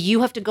 And then do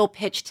you have to go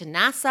pitch to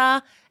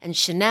NASA and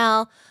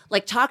Chanel?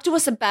 Like talk to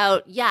us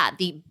about,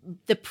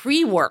 the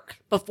pre-work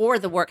before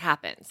the work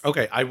happens.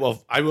 Okay, I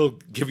will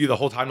give you the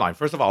whole timeline.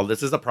 First of all,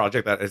 this is a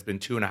project that has been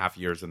 2.5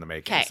 years in the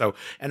making. Okay. So,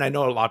 and I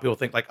know a lot of people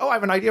think like, oh, I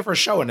have an idea for a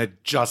show and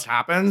it just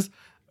happens.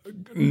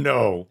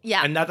 No.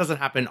 Yeah. And that doesn't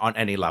happen on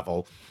any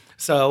level.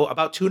 So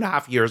about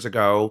 2.5 years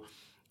ago,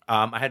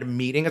 I had a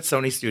meeting at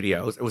Sony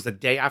Studios. It was the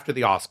day after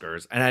the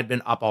Oscars, and I had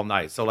been up all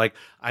night. So, like,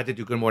 I had to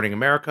do Good Morning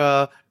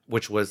America,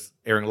 which was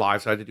airing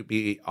live. So I had to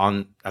be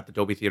at the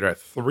Dolby Theater at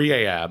 3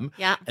 a.m.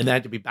 Yeah. And then I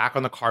had to be back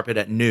on the carpet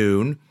at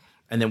noon.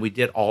 And then we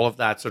did all of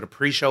that sort of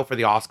pre-show for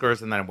the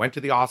Oscars. And then I went to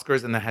the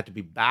Oscars, and then I had to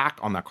be back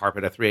on that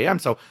carpet at 3 a.m.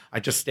 So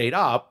I just stayed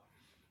up.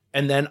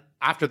 And then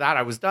after that,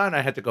 I was done.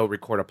 I had to go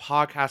record a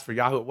podcast for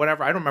Yahoo,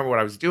 whatever. I don't remember what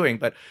I was doing,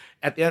 but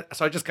at the end,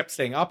 so I just kept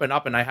staying up. And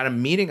I had a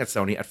meeting at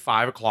Sony at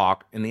 5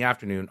 o'clock in the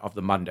afternoon of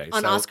the Monday.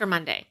 On Oscar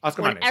Monday.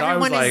 Oscar when Monday. So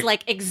everyone I was is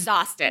like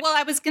exhausted. Well,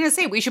 I was going to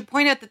say, we should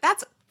point out that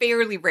that's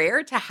fairly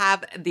rare to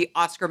have the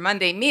Oscar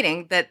Monday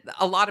meeting, that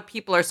a lot of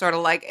people are sort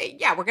of like,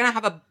 yeah, we're going to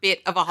have a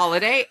bit of a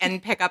holiday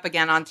and pick up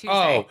again on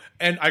Tuesday. Oh,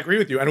 and I agree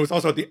with you. And it was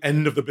also at the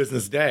end of the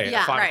business day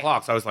at 5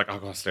 o'clock. So I was like, I'm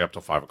going to stay up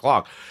till 5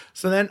 o'clock.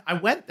 So then I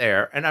went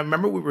there, and I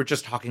remember we were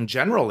just talking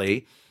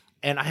generally,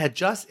 and I had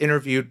just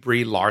interviewed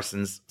Brie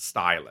Larson's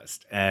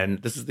stylist.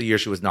 And this is the year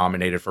she was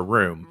nominated for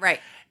Room. Right.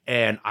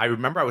 And I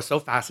remember I was so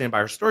fascinated by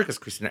her story because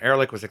Christina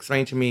Ehrlich was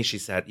explaining to me, she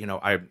said,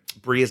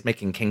 Brie is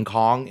making King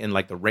Kong in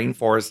like the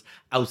rainforest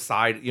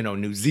outside,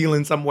 New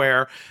Zealand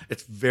somewhere.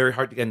 It's very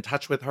hard to get in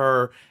touch with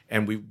her.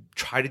 And we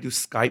try to do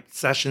Skype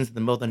sessions in the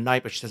middle of the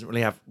night, but she doesn't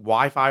really have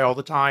Wi-Fi all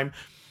the time.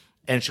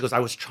 And she goes, I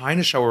was trying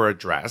to show her a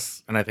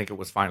dress, and I think it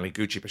was finally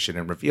Gucci, but she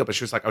didn't reveal. But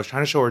she was like, I was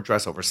trying to show her a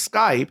dress over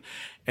Skype.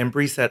 And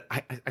Brie said, I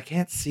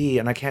can't see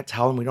and I can't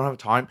tell, and we don't have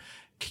time.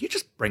 Can you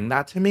just bring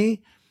that to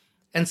me?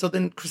 And so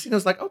then Christina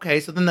was like, okay.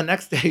 So then the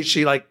next day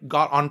she like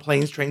got on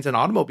planes, trains, and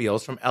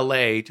automobiles from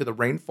LA to the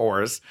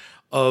rainforest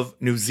of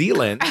New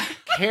Zealand,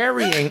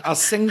 carrying a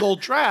single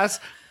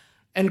dress.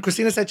 And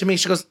Christina said to me,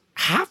 she goes,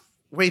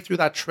 halfway through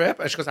that trip,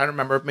 and she goes, I don't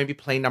remember, maybe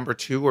plane number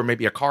 2 or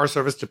maybe a car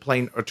service to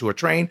plane or to a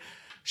train.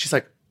 She's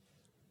like,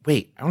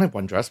 wait, I only have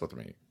one dress with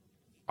me.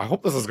 I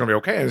hope this is going to be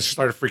okay. And she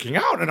started freaking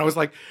out. And I was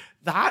like,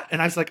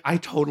 and I was like, I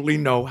totally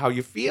know how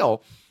you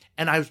feel.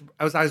 And I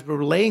was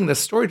relaying this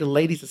story to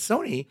ladies at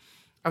Sony.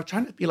 I was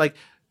trying to be like,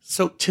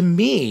 so to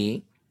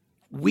me,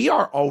 we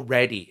are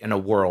already in a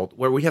world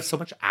where we have so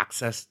much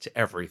access to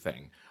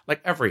everything, like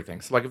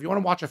everything. So like if you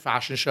want to watch a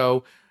fashion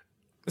show,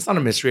 it's not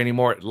a mystery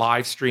anymore. It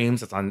live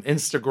streams, it's on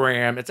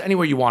Instagram, it's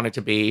anywhere you want it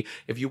to be.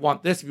 If you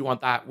want this, if you want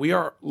that, we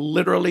are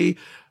literally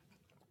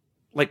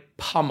like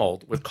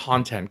pummeled with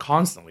content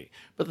constantly.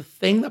 But the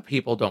thing that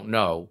people don't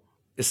know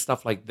is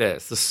stuff like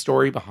this, the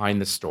story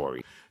behind the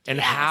story, and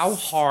how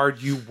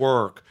hard you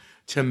work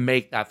to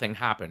make that thing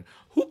happen.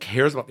 Who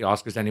cares about the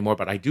Oscars anymore?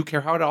 But I do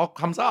care how it all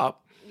comes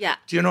up. Yeah.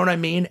 Do you know what I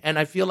mean? And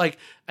I think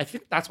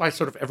that's why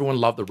sort of everyone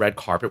loved the red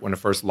carpet when it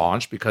first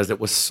launched, because it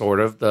was sort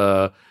of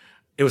the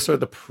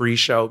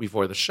pre-show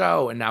before the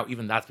show. And now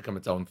even that's become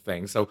its own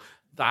thing. So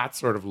that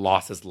sort of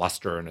lost its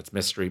luster and its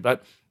mystery.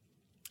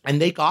 And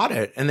they got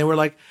it. And they were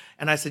like,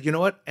 and I said, you know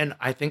what? And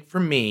I think for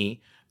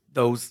me,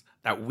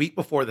 that week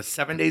before, the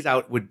 7 days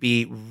out would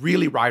be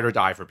really ride or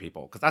die for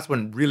people, because that's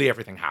when really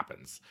everything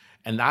happens.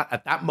 And that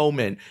at that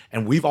moment,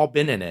 and we've all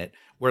been in it,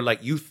 where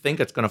like you think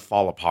it's going to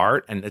fall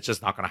apart and it's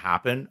just not going to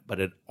happen, but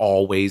it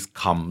always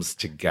comes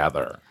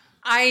together.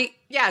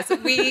 So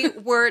we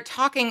were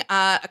talking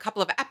a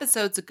couple of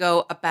episodes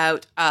ago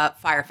about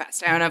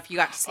Firefest. I don't know if you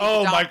got to see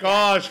Oh my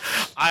gosh.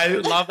 I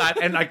love that.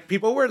 And like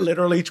people were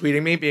literally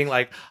tweeting me being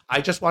like,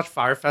 I just watched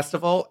Fire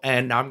Festival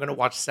and now I'm going to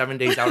watch 7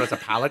 Days Out as a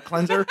palate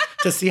cleanser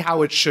to see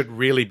how it should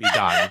really be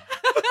done.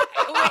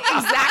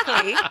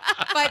 exactly.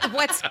 But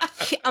what's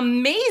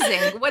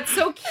amazing, what's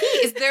so key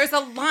is there's a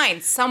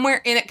line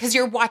somewhere in it because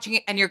you're watching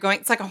it and you're going,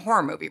 it's like a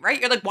horror movie, right?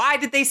 You're like, why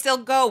did they still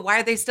go? Why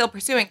are they still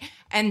pursuing?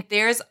 And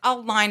there's a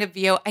line of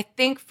VO, I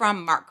think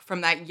from Mark,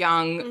 from that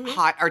young,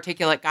 hot,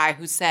 articulate guy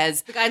who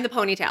says, The guy in the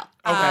ponytail.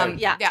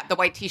 yeah, the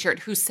white t-shirt,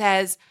 who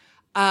says,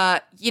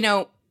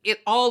 it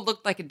all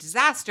looked like a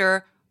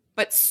disaster,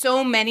 but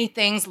so many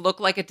things look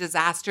like a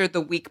disaster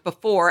the week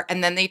before,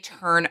 and then they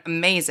turn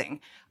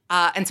amazing.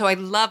 And so I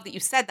love that you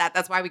said that.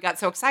 That's why we got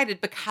so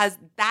excited, because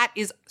that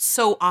is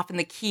so often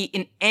the key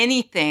in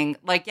anything.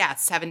 Like,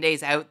 7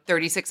 days out,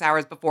 36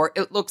 hours before,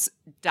 it looks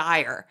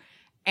dire.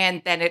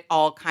 And then it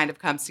all kind of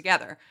comes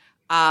together.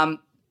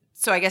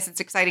 So I guess it's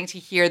exciting to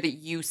hear that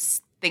you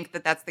think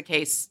that that's the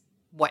case,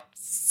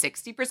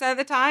 60% of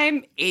the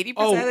time?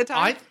 80% of the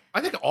time? I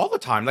think all the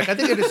time. Like, I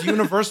think it is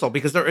universal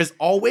because there is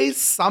always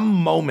some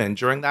moment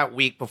during that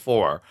week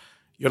before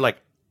you're like,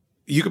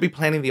 you could be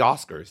planning the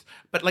Oscars.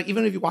 But like,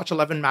 even if you watch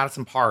 11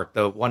 Madison Park,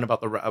 the one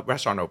about the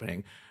restaurant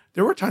opening,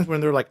 there were times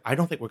when they're like, I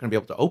don't think we're going to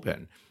be able to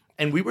open.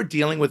 And we were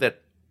dealing with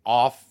it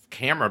off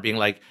camera, being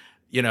like,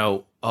 they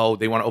want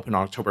to open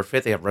on October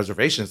 5th. They have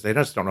reservations. They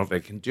just don't know if they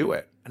can do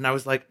it. And I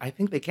was like, I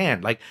think they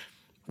can. Like,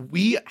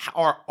 we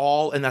are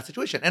all in that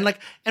situation.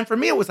 And for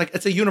me, it was like,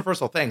 it's a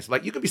universal thing. So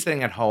like, you could be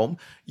sitting at home.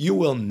 You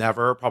will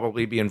never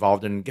probably be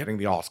involved in getting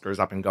the Oscars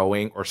up and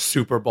going or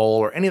Super Bowl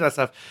or any of that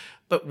stuff.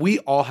 But we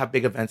all have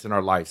big events in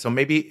our life. So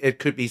maybe it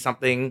could be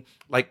something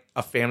like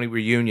a family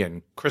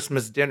reunion,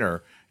 Christmas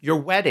dinner, your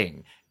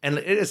wedding. And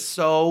it is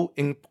so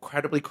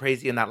incredibly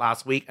crazy in that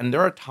last week. And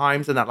there are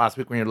times in that last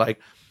week when you're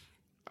like,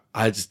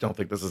 I just don't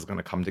think this is going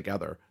to come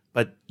together.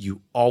 But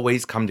you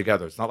always come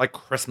together. It's not like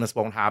Christmas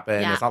won't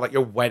happen. Yeah. It's not like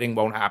your wedding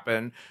won't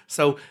happen.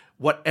 So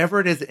whatever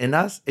it is in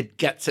us, it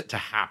gets it to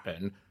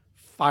happen.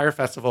 Fire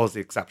Festival is the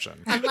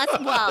exception.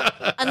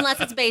 Unless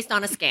it's based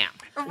on a scam.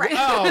 Right.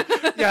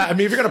 Oh, yeah. I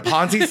mean, if you're going to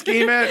Ponzi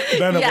scheme it,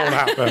 then it won't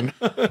happen.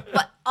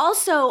 But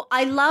also,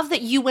 I love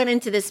that you went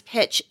into this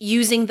pitch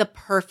using the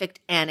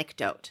perfect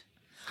anecdote.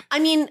 I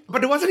mean,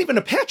 but it wasn't even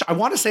a pitch. I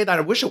want to say that.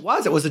 I wish it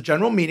was. It was a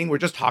general meeting. We're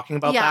just talking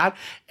about that.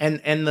 And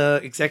the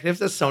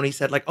executives at Sony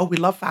said like, oh, we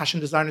love fashion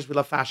designers. We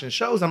love fashion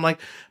shows. I'm like,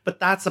 but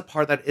that's the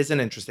part that isn't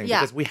interesting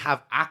because we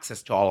have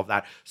access to all of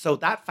that. So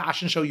that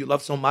fashion show you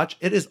love so much,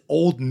 it is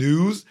old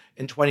news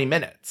in 20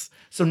 minutes.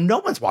 So no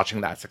one's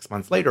watching that 6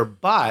 months later.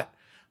 But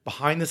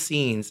behind the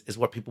scenes is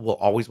what people will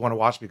always want to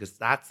watch because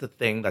that's the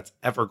thing that's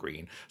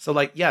evergreen. So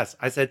like, yes,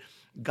 I said,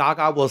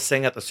 Gaga will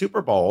sing at the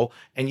Super Bowl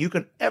and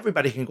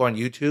everybody can go on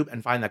YouTube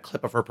and find that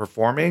clip of her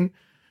performing.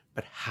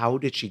 But how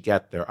did she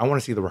get there? I want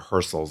to see the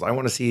rehearsals. I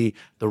want to see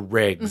the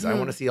rigs. I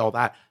want to see all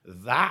that.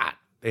 That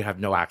they have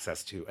no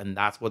access to. And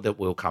that's what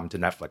will come to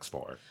Netflix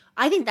for.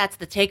 I think that's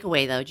the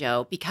takeaway though,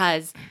 Joe,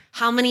 because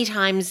how many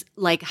times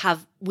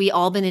have we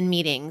all been in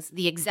meetings,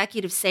 the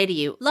executives say to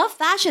you, love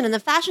fashion and the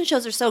fashion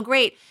shows are so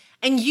great.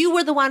 And you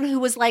were the one who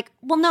was like,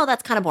 well, no,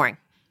 that's kind of boring.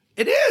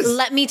 It is.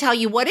 Let me tell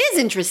you what is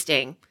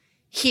interesting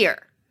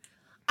here.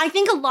 I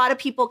think a lot of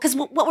people, because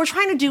what we're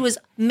trying to do is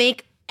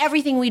make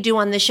everything we do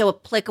on this show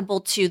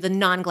applicable to the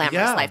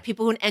non-glamorous life,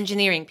 people who are in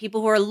engineering,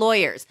 people who are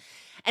lawyers.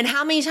 And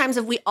how many times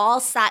have we all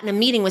sat in a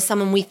meeting with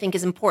someone we think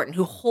is important,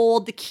 who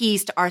hold the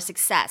keys to our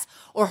success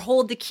or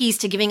hold the keys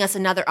to giving us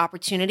another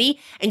opportunity,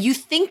 and you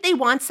think they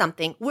want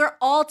something, we're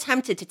all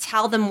tempted to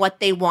tell them what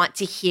they want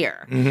to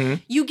hear.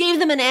 Mm-hmm. You gave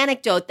them an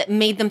anecdote that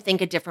made them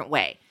think a different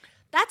way.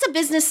 That's a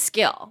business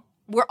skill.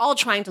 We're all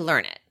trying to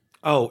learn it.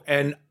 Oh,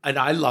 and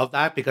I love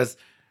that because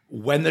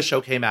when the show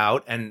came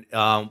out and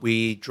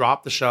we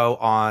dropped the show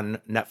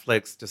on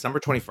Netflix December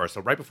 21st,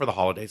 so right before the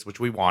holidays, which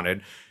we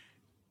wanted,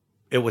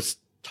 it was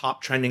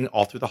top trending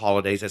all through the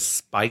holidays. It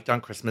spiked on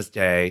Christmas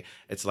Day.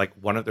 It's like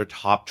one of their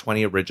top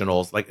 20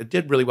 originals. Like it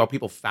did really well.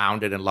 People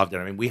found it and loved it.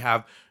 I mean, we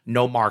have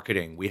no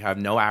marketing. We have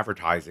no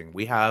advertising.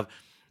 We have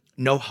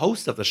no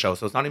host of the show.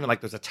 So it's not even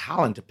like there's a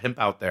talent to pimp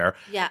out there.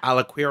 Yeah. A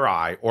la Queer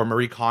Eye or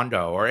Marie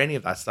Kondo or any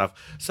of that stuff.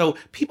 So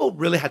people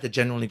really had to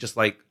genuinely just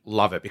like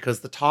love it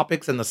because the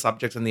topics and the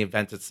subjects and the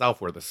event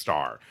itself were the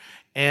star.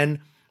 And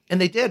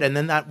they did. And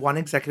then that one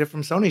executive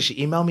from Sony, she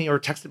emailed me or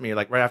texted me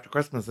like right after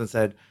Christmas and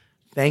said,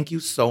 thank you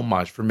so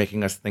much for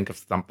making us think of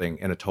something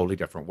in a totally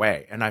different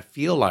way. And I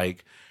feel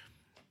like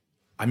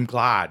I'm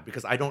glad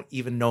because I don't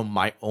even know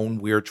my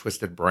own weird,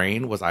 twisted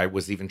brain I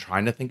was even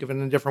trying to think of it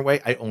in a different way.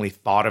 I only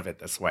thought of it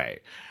this way.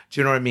 Do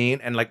you know what I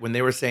mean? And like when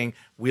they were saying,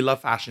 we love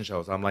fashion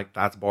shows, I'm like,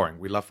 that's boring.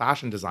 We love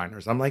fashion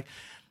designers. I'm like,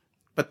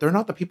 but they're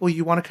not the people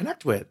you want to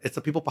connect with. It's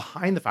the people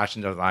behind the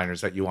fashion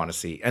designers that you want to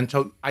see. And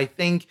so I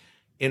think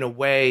in a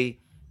way,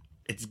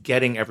 it's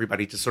getting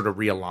everybody to sort of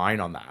realign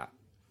on that.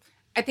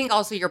 I think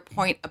also your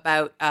point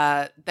about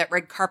that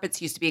red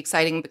carpets used to be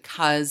exciting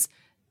because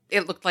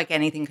it looked like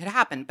anything could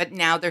happen, but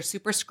now they're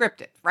super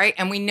scripted, right?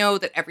 And we know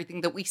that everything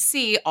that we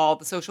see, all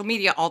the social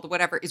media, all the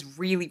whatever, is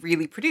really,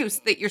 really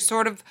produced, that you're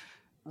sort of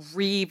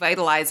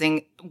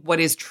revitalizing what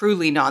is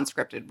truly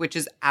non-scripted, which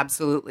is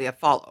absolutely a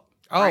follow.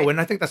 Oh, right? And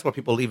I think that's what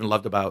people even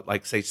loved about,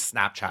 like, say,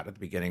 Snapchat at the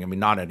beginning. I mean,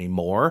 not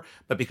anymore,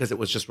 but because it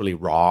was just really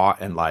raw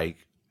and,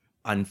 like,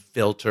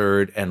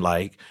 unfiltered and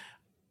like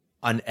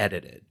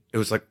unedited. It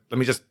was like, let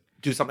me just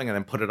do something and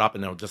then put it up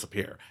and then it'll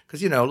disappear.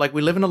 Because, like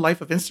we live in a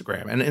life of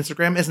Instagram, and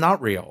Instagram is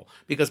not real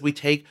because we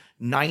take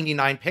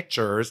 99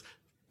 pictures,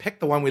 pick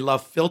the one we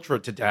love, filter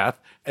it to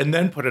death, and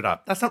then put it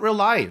up. That's not real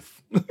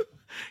life.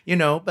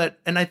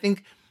 And I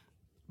think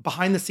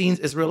behind the scenes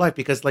is real life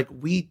because like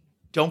we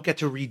don't get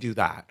to redo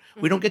that.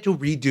 We don't get to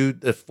redo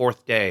the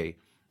fourth day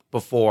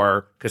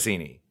before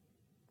Cassini.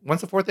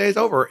 Once the fourth day is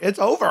over, it's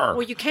over.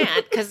 Well, you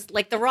can't because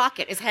like the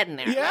rocket is heading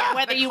there. Yeah.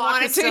 Whether you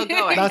want it to. still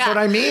going. That's what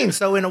I mean.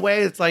 So in a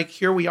way, it's like,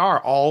 here we are.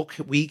 All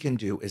we can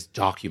do is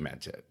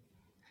document it.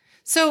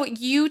 So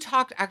you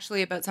talked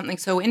actually about something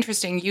so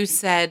interesting. You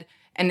said,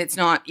 and it's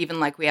not even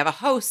like we have a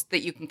host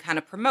that you can kind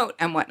of promote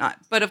and whatnot.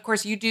 But of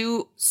course, you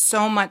do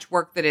so much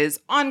work that is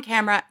on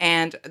camera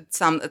and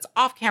some that's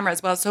off camera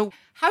as well. So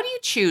how do you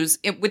choose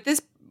with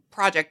this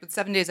project, with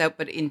 7 Days Out,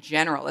 but in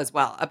general as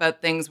well, about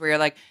things where you're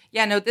like,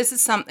 yeah, no, this is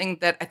something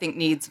that I think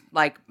needs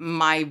like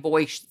my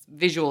voice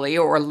visually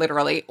or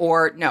literally,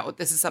 or no,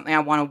 this is something I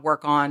want to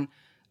work on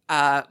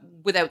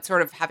without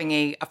sort of having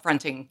a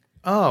fronting.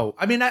 Oh,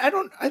 I mean,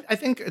 I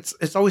think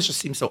it's always just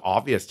seems so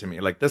obvious to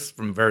me. Like this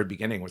from the very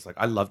beginning was like,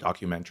 I love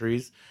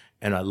documentaries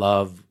and I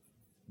love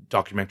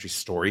documentary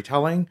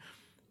storytelling.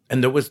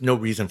 And there was no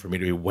reason for me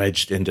to be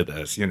wedged into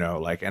this,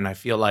 and I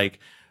feel like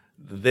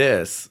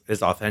this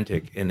is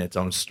authentic in its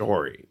own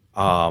story.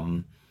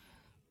 I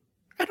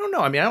don't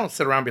know. I mean, I don't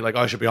sit around and be like, oh,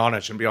 I should be on it, I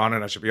shouldn't be on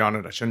it, I should be on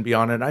it, I shouldn't be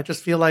on it. I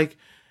just feel like,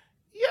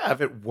 yeah,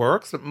 if it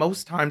works, but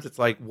most times it's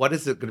like, what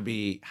is it going to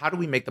be? How do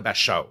we make the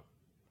best show?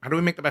 How do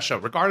we make the best show?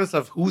 Regardless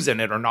of who's in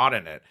it or not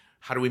in it,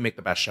 how do we make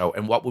the best show?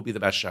 And what will be the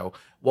best show?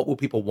 What will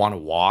people want to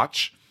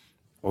watch?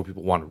 What will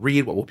people want to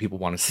read? What will people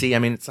want to see? I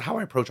mean, it's how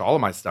I approach all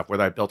of my stuff,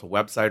 whether I built a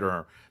website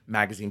or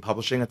magazine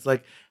publishing. It's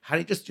like, how do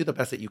you just do the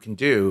best that you can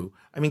do?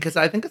 I mean, because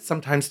I think it's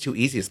sometimes too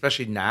easy,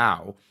 especially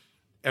now.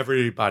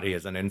 Everybody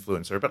is an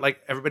influencer, but like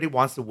everybody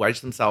wants to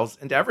wedge themselves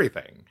into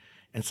everything.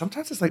 And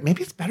sometimes it's like,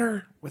 maybe it's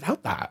better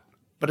without that.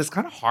 But it's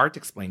kind of hard to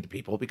explain to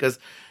people because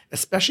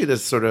especially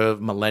this sort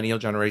of millennial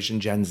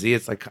generation, Gen Z,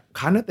 it's like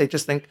kind of they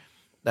just think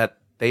that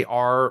they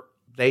are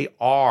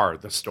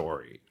the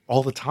story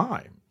all the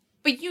time.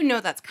 But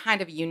that's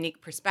kind of a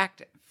unique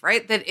perspective,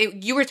 right?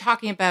 That you were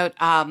talking about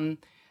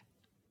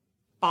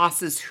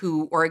bosses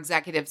or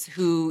executives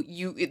who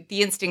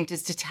the instinct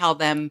is to tell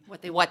them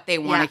what they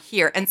want to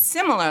hear. And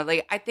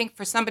similarly, I think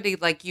for somebody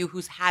like you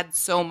who's had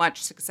so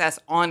much success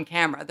on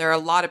camera, there are a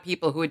lot of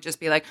people who would just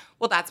be like,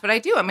 well, that's what I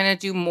do. I'm going to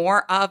do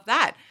more of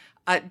that.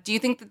 Do you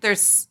think that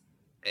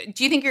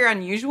do you think you're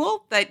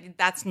unusual that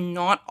that's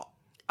not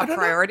a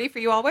priority for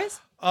you always?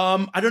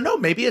 I don't know.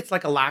 Maybe it's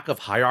like a lack of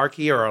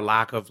hierarchy or a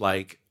lack of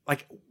like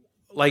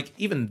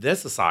even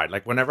this aside,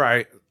 like whenever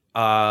I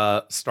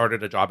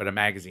started a job at a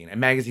magazine, and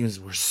magazines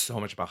were so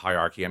much about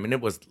hierarchy. I mean,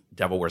 it was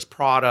Devil Wears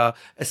Prada,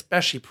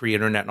 especially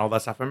pre-internet and all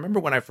that stuff. I remember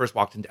when I first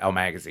walked into Elle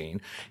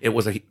magazine, it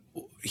was a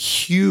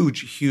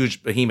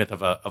huge behemoth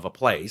of a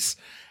place.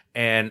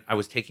 And I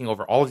was taking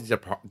over all of these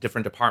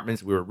different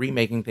departments. We were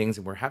remaking things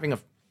and we're having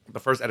the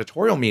first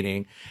editorial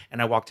meeting.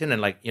 And I walked in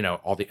and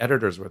all the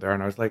editors were there.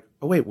 And I was like,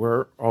 oh, wait, where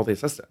are all the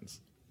assistants?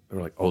 They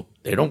were like, oh,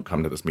 they don't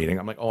come to this meeting.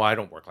 I'm like, oh, I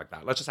don't work like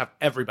that. Let's just have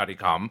everybody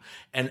come.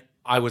 And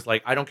I was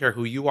like, I don't care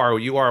who you are,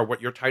 or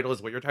what your title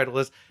is.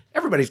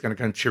 Everybody's going to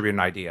contribute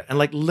an idea. And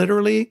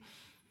literally,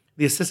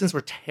 the assistants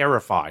were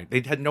terrified.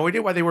 They had no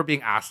idea why they were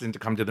being asked in to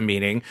come to the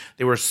meeting.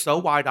 They were so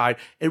wide-eyed.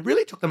 It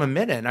really took them a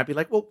minute. And I'd be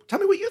like, well, tell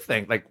me what you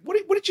think. Like, what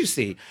did you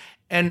see?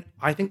 And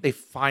I think they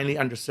finally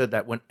understood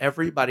that when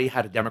everybody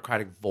had a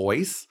democratic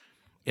voice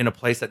in a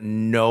place that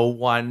no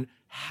one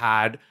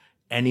had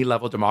any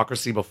level of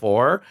democracy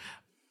before,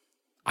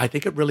 I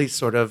think it really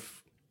sort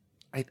of,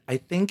 I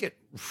think it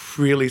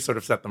really sort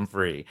of set them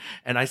free.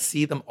 And I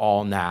see them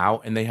all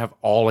now, and they have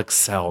all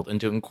excelled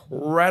into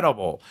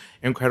incredible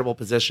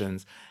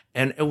positions.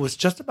 And it was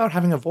just about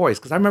having a voice.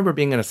 Because I remember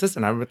being an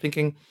assistant, I remember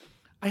thinking,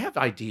 I have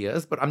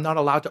ideas, but I'm not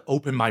allowed to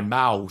open my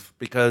mouth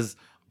because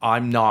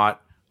I'm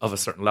not of a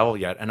certain level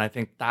yet. And I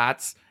think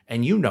that's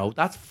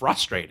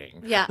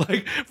frustrating. Yeah.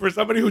 Like for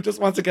somebody who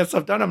just wants to get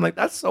stuff done, I'm like,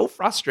 that's so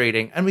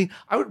frustrating. I mean,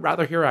 I would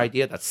rather hear an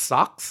idea that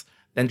sucks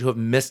than to have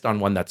missed on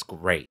one that's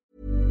great.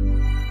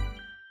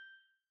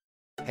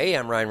 Hey,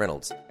 I'm Ryan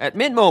Reynolds. At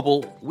Mint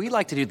Mobile, we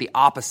like to do the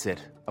opposite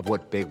of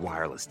what Big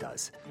Wireless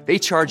does. They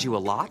charge you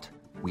a lot,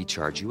 we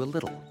charge you a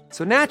little.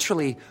 So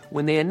naturally,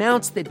 when they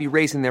announced they'd be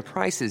raising their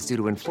prices due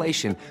to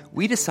inflation,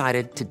 we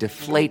decided to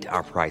deflate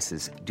our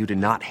prices due to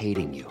not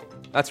hating you.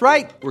 That's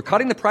right. We're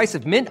cutting the price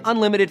of Mint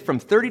Unlimited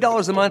from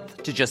 $30 a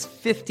month to just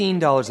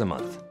 $15 a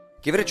month.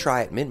 Give it a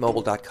try at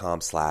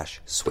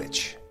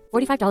mintmobile.com/switch.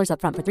 $45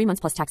 up front for 3 months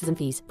plus taxes and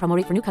fees. Promo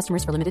rate for new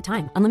customers for limited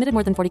time. Unlimited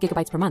more than 40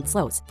 gigabytes per month.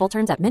 Slows full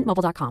terms at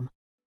mintmobile.com.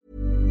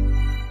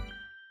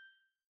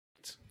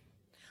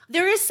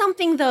 There is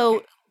something,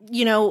 though,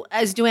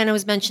 as Duana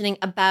was mentioning,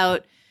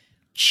 about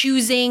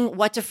choosing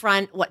what to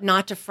front, what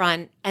not to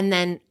front. And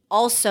then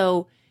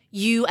also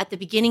you at the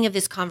beginning of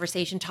this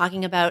conversation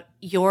talking about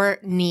your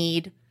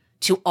need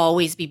to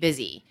always be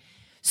busy.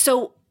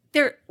 So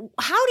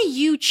how do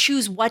you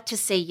choose what to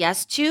say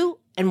yes to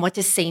and what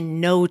to say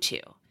no to?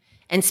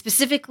 And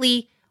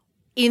specifically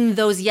in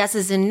those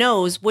yeses and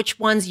nos, which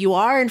ones you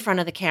are in front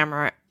of the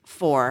camera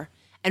for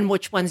and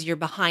which ones you're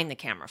behind the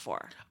camera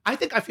for? I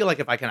feel like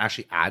if I can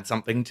actually add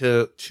something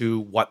to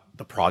what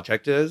the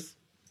project is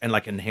and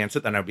like enhance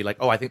it, then I'd be like,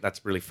 oh, I think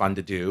that's really fun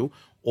to do.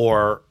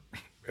 Or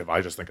if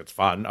I just think it's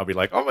fun, I'll be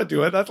like, oh, I'm gonna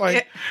do it.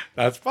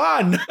 That's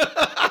fun.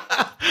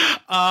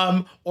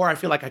 Or I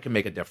feel like I can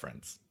make a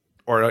difference,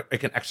 or I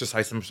can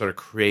exercise some sort of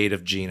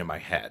creative gene in my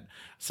head.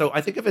 So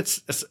I think if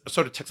it's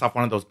sort of ticks off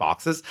one of those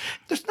boxes,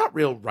 there's not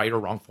real right or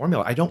wrong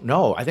formula. I don't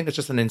know. I think it's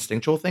just an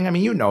instinctual thing. I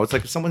mean, it's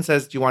like if someone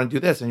says, do you want to do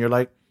this? And you're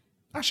like,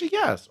 actually,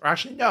 yes, or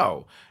actually,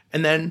 no.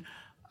 And then,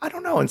 I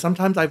don't know. And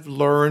sometimes I've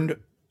learned,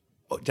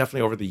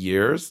 definitely over the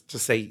years, to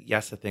say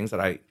yes to things that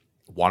I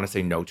want to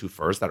say no to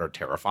first that are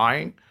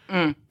terrifying.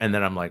 And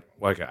then I'm like,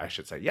 well, okay, I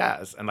should say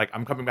yes. And like,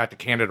 I'm coming back to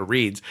Canada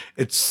Reads.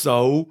 It's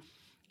so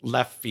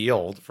left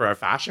field for a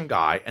fashion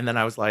guy. And then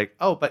I was like,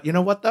 oh, but you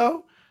know what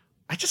though?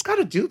 I just got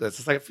to do this.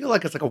 It's like, I feel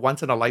like it's like a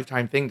once in a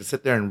lifetime thing to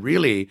sit there and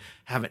really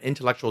have an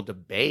intellectual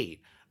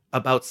debate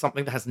about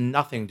something that has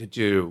nothing to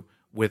do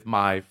with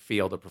my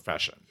field of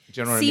profession.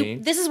 Do you know what I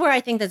mean? This is where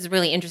I think that's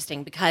really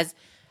interesting, because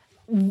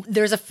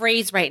there's a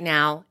phrase right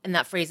now, and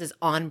that phrase is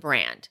on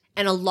brand.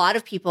 And a lot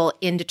of people,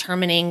 in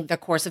determining the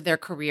course of their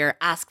career,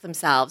 ask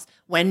themselves,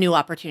 when new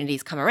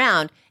opportunities come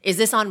around, is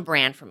this on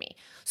brand for me?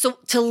 So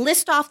to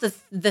list off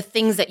the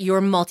things that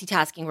you're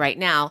multitasking right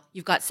now,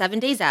 you've got 7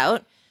 Days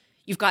Out,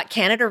 you've got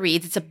Canada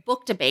Reads. It's a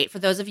book debate. For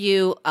those of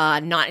you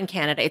not in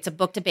Canada, it's a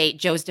book debate.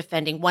 Joe's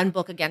defending one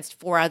book against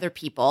 4 other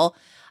people.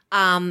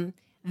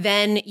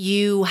 Then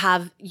you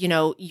have,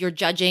 you're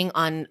judging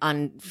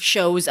on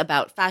shows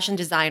about fashion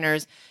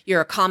designers.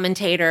 You're a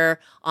commentator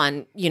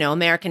on,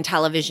 American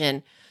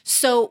television.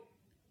 So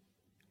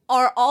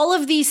are all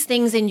of these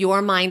things in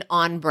your mind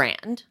on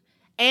brand?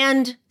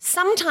 And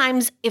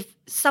sometimes if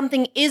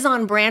something is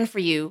on brand for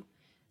you,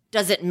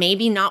 does it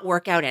maybe not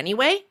work out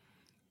anyway?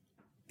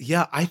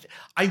 Yeah,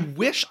 I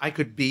wish I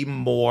could be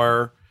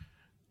more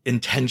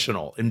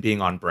intentional in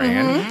being on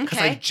brand, because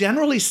I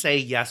generally say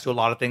yes to a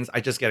lot of things I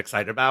just get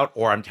excited about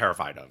or I'm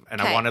terrified of, and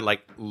I want to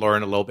like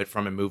learn a little bit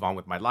from and move on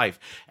with my life.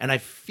 And I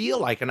feel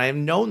like, and I have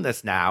known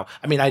this now,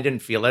 I mean, I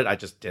didn't feel it, I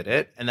just did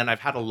it. And then I've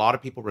had a lot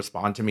of people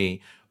respond to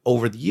me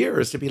over the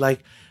years to be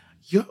like,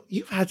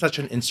 you've had such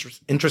an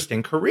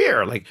interesting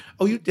career. Like,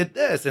 oh, you did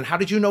this, and how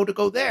did you know to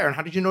go there, and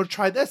how did you know to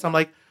try this? I'm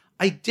like,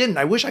 I didn't.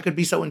 I wish I could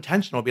be so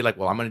intentional, be like,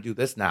 well, I'm going to do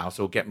this now,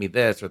 so get me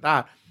this or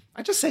that.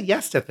 I just say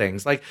yes to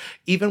things. Like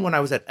even when I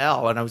was at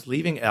Elle and I was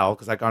leaving Elle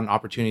because I got an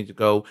opportunity to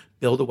go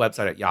build a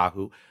website at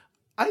Yahoo,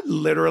 I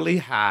literally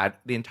had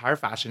the entire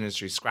fashion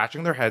industry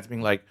scratching their heads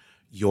being like,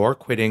 you're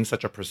quitting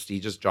such a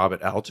prestigious job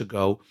at Elle to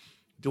go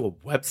do a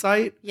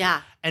website?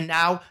 Yeah. And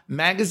now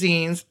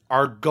magazines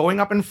are going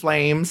up in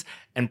flames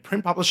and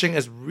print publishing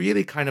is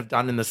really kind of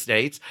done in the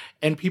States.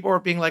 And people are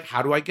being like,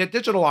 how do I get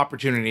digital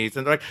opportunities?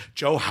 And they're like,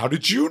 Joe, how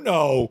did you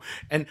know?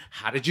 And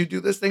how did you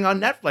do this thing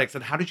on Netflix?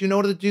 And how did you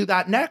know to do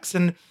that next?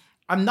 And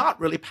I'm not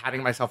really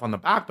patting myself on the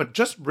back, but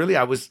just really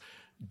I was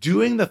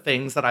doing the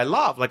things that I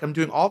love. Like I'm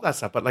doing all that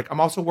stuff, but like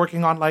I'm also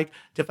working on like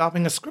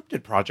developing a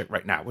scripted project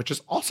right now, which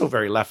is also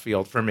very left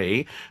field for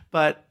me,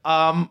 but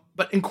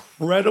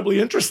incredibly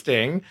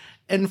interesting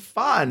and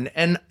fun.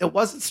 And it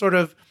wasn't sort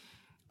of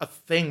a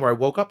thing where I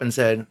woke up and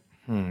said,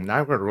 now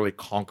I'm going to really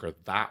conquer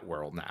that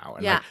world now.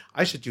 And like,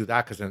 I should do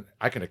that because then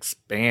I can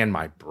expand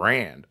my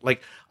brand.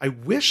 Like I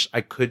wish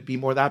I could be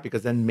more that,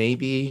 because then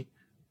maybe,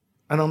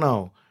 I don't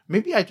know,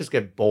 maybe I just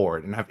get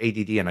bored and have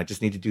ADD and I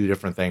just need to do a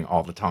different thing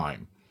all the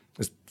time.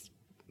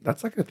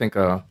 That's like, I think,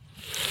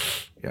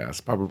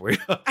 it's probably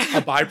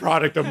a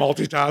byproduct of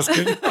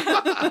multitasking.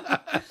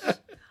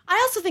 I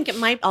also think it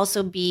might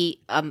also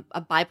be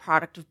a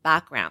byproduct of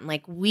background.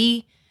 Like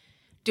Duane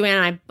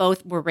and I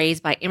both were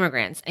raised by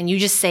immigrants, and you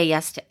just say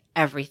yes to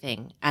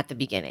everything at the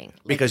beginning.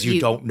 Like because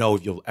you don't know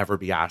if you'll ever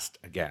be asked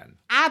again.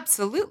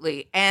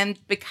 Absolutely. And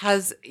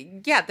because,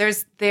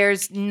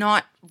 there's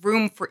not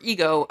room for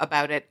ego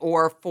about it,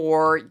 or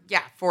for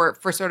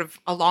sort of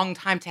a long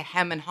time to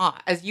hem and haw.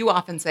 As you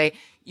often say,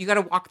 you got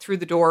to walk through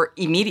the door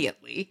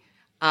immediately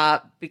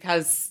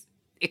because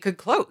it could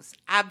close.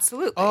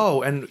 Absolutely.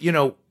 Oh, and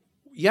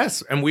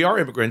yes, and we are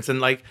immigrants,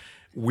 and like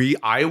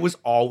I was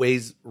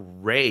always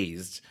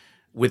raised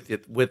with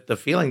the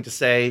feeling to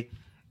say,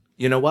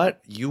 you know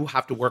what? You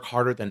have to work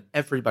harder than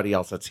everybody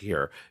else that's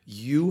here.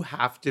 You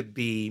have to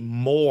be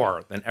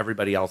more than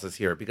everybody else is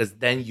here, because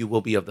then you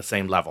will be of the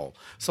same level.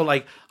 So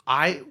like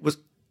I was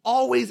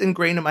always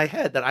ingrained in my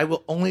head that I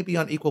will only be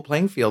on equal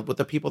playing field with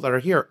the people that are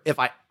here if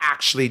I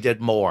actually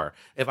did more,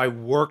 if I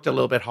worked a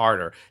little bit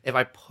harder, if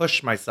I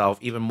pushed myself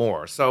even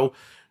more. So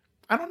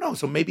I don't know.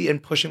 So maybe in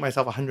pushing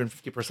myself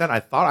 150%,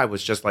 I thought I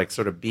was just like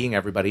sort of being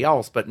everybody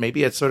else, but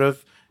maybe it's sort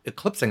of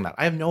eclipsing that.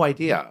 I have no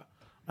idea.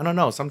 I don't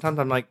know. Sometimes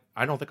I'm like,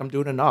 I don't think I'm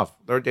doing enough.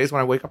 There are days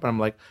when I wake up and I'm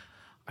like,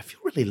 I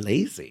feel really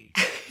lazy.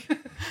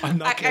 I'm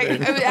not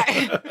kidding.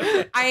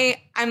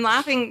 I'm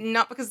laughing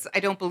not because I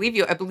don't believe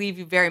you. I believe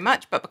you very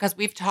much, but because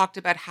we've talked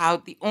about how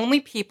the only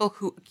people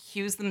who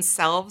accuse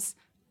themselves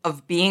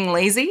of being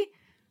lazy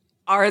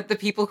are the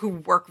people who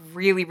work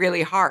really,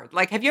 really hard.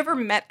 Like, have you ever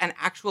met an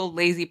actual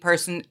lazy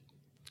person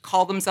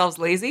call themselves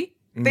lazy?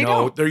 They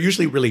don't. They're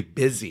usually really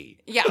busy.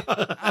 Yeah.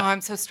 Oh,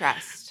 I'm so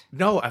stressed.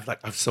 No, I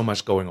have so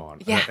much going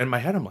on. Yeah. In my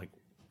head, I'm like,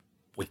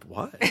 with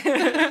what?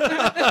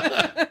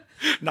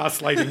 Not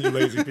slighting you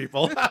lazy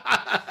people.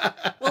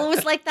 Well, it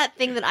was like that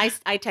thing that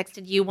I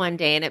texted you one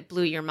day and it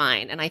blew your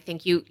mind. And I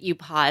think you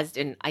paused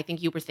and I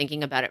think you were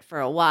thinking about it for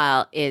a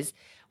while is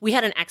we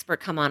had an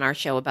expert come on our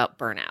show about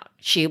burnout.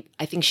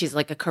 I think she's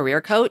like a career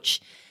coach.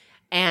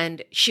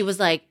 And she was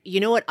like, you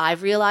know what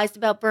I've realized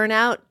about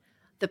burnout?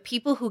 The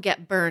people who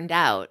get burned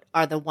out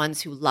are the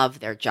ones who love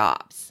their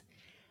jobs.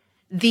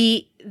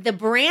 The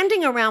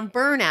branding around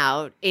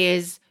burnout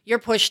is you're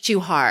pushed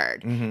too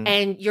hard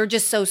and you're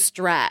just so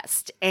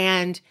stressed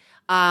and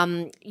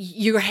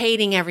you're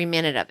hating every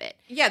minute of it.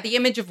 Yeah, the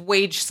image of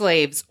wage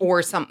slaves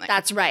or something.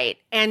 That's right.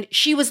 And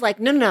she was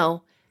like,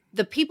 no.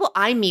 The people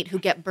I meet who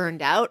get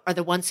burned out are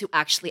the ones who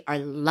actually are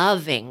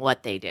loving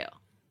what they do.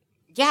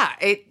 Yeah,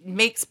 it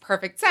makes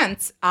perfect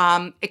sense.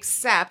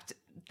 Except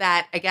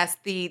that I guess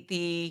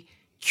the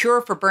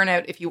cure for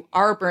burnout, if you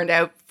are burned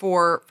out,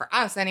 for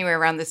us anyway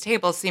around this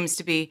table, seems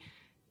to be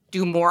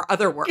do more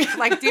other work,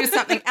 like do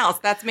something else.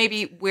 That's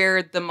maybe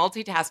where the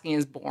multitasking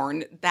is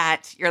born,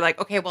 that you're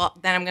like, okay, well,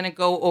 then I'm going to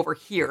go over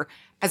here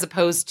as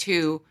opposed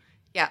to,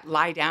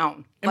 lie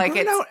down.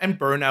 And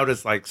burnout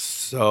is like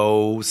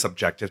so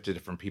subjective to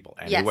different people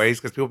anyways,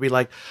 because people be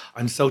like,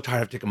 I'm so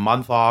tired, I've taken a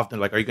month off. They're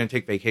like, are you going to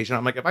take vacation?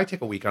 I'm like, if I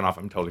take a weekend off,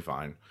 I'm totally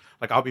fine.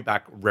 Like, I'll be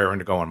back raring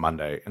to go on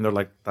Monday. And they're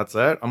like, that's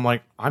it? I'm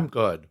like, I'm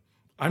good.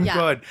 I'm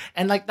good.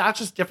 And like, that's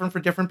just different for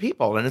different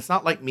people. And it's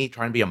not like me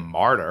trying to be a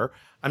martyr.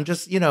 I'm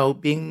just,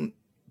 being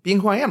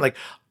who I am. Like,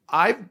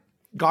 I've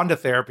gone to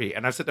therapy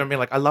and I sit there and be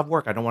like, I love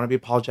work. I don't want to be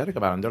apologetic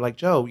about it. And they're like,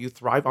 Joe, you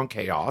thrive on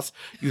chaos.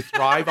 You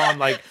thrive on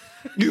chaos.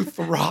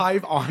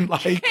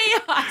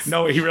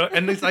 No, he really,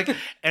 and he's like,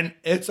 and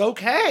it's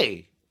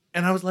okay.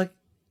 And I was like,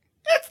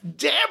 it's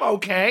damn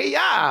okay.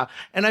 Yeah.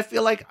 And I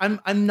feel like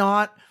I'm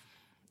not,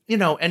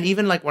 and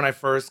even like when I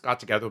first got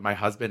together with my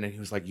husband and he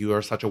was like, you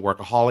are such a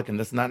workaholic and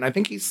this and that. And I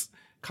think he's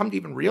come to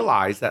even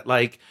realize that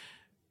like,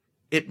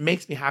 it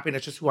makes me happy and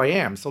it's just who I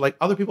am. So like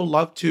other people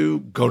love to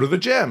go to the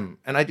gym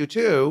and I do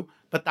too,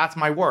 but that's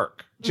my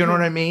work. Do you know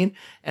what I mean?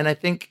 And I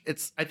think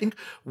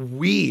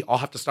we all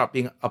have to stop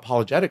being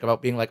apologetic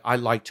about being like, I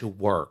like to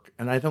work.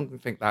 And I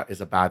don't think that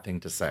is a bad thing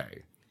to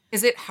say.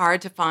 Is it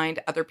hard to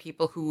find other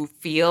people who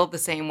feel the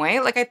same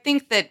way? Like, I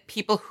think that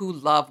people who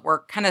love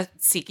work kind of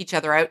seek each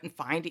other out and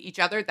find each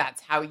other.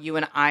 That's how you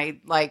and I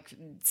like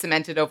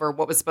cemented over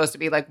what was supposed to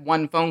be like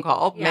one phone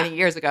call many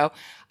years ago.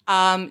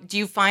 Do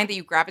you find that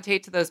you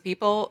gravitate to those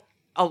people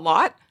a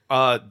lot?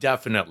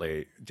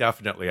 Definitely.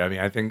 I mean,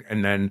 I think,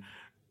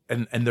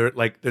 and they're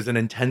like, there's an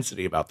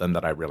intensity about them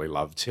that I really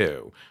love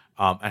too.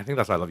 I think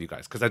that's why I love you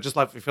guys. Cause I just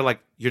feel like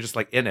you're just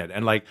like in it.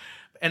 And like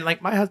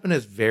my husband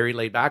is very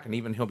laid back and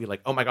even he'll be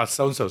like, oh my gosh,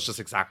 so-and-so is just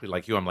exactly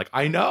like you. I'm like,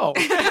 I know.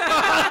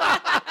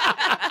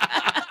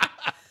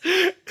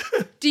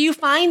 Do you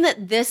find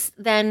that this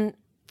then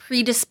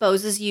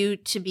predisposes you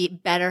to be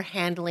better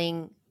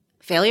handling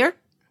failure?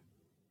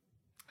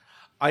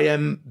 I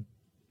am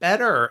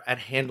better at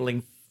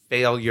handling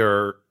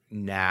failure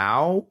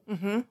now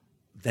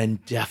than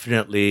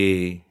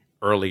definitely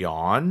early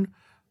on.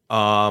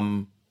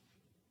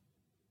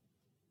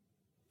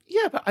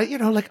 Yeah, but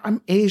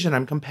I'm Asian.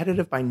 I'm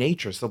competitive by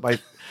nature. So by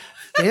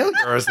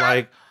failure is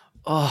like,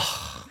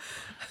 oh,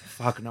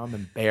 fuck, now I'm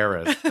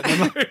embarrassed.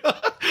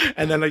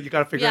 And then you got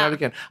to figure it out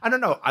again. I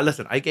don't know.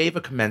 I gave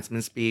a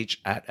commencement speech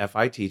at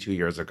FIT 2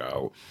 years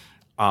ago.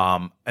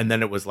 And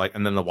then it was like,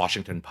 and then the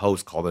Washington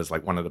Post called it as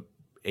like one of the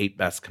 8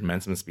 best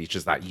commencement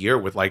speeches that year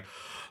with like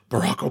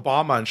Barack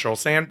Obama and Sheryl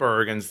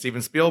Sandberg and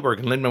Steven Spielberg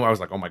and Lin-Manuel. I was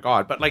like, oh my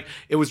God. But like,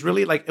 it was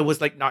really like, it was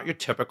like not your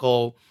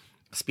typical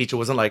speech. It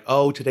wasn't like,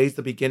 oh, today's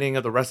the beginning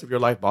of the rest of your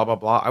life, blah, blah,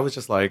 blah. I was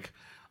just like,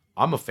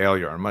 I'm a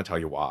failure. I'm going to tell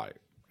you why.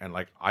 And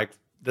like,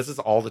 this is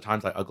all the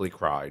times I ugly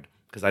cried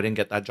because I didn't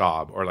get that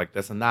job or like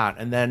this and that.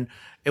 And then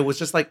it was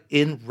just like,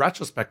 in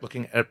retrospect,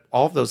 looking at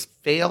all of those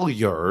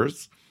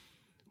failures,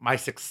 my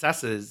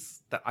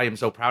successes that I am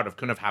so proud of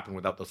couldn't have happened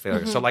without those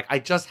failures. So like, I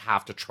just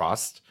have to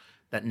trust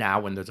that now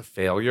when there's a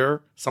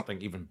failure,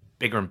 something even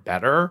bigger and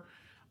better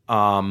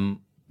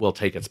will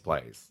take its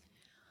place.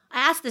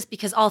 I ask this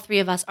because all three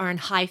of us are in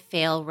high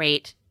fail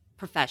rate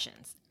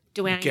professions.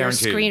 Duane, you're a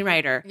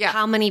screenwriter. Yeah.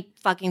 How many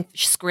fucking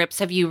scripts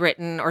have you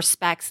written or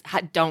specs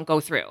don't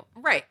go through?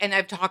 Right. And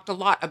I've talked a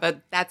lot about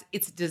that.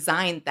 It's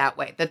designed that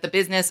way, that the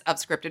business of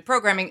scripted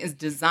programming is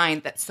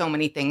designed that so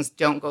many things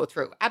don't go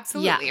through.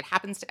 Absolutely. Yeah. It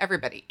happens to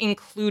everybody,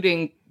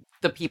 including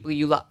the people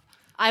you love.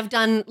 I've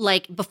done,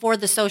 like, before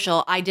The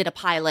Social, I did a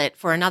pilot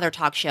for another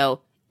talk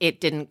show.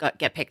 It didn't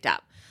get picked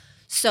up.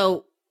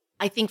 So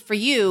I think for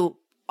you,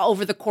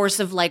 over the course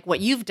of like what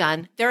you've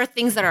done, there are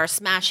things that are a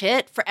smash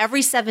hit. For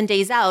every 7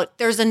 days out,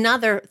 there's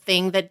another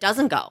thing that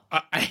doesn't go.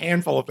 A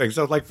handful of things.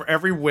 So like for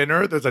every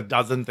winner, there's a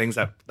dozen things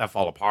that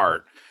fall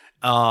apart.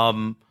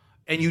 And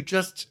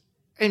yes,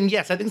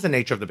 I think it's the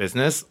nature of the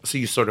business. So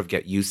you sort of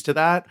get used to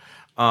that.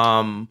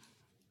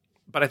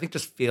 But I think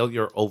just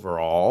failure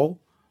overall,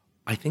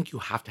 I think you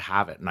have to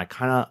have it. And I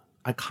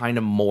kind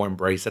of more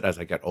embrace it as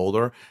I get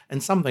older.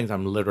 And some things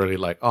I'm literally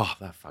like, oh,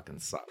 that fucking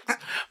sucks.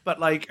 But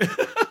like,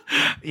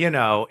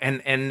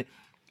 and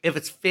if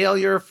it's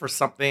failure for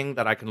something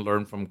that I can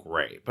learn from,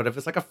 great. But if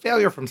it's like a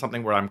failure from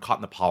something where I'm caught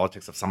in the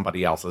politics of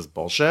somebody else's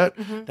bullshit,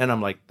 then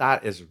I'm like,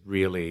 that is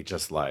really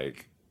just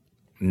like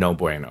no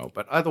bueno.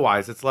 But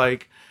otherwise, it's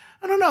like,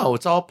 I don't know.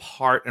 It's all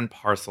part and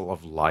parcel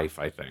of life,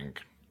 I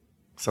think.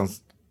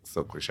 Sounds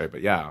so cliche,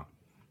 but yeah.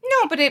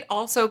 No, but it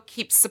also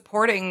keeps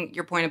supporting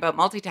your point about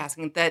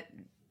multitasking, that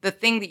the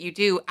thing that you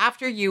do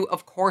after you,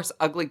 of course,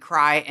 ugly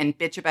cry and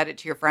bitch about it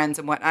to your friends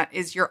and whatnot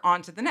is you're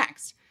on to the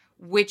next,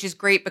 which is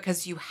great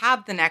because you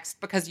have the next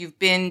because you've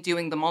been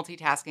doing the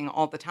multitasking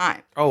all the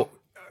time. Oh,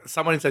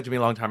 someone said to me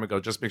a long time ago,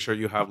 just make sure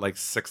you have like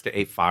 6 to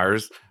 8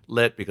 fires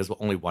lit because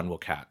only one will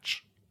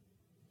catch.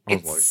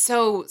 It's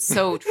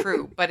so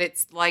true, but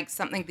it's like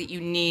something that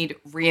you need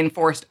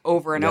reinforced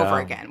over and over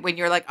again. When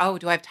you're like, oh,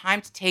 do I have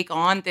time to take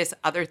on this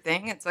other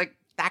thing? It's like,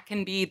 that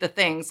can be the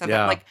thing.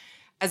 Sometimes, like,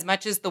 as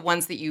much as the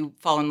ones that you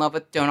fall in love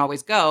with don't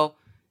always go,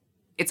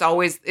 it's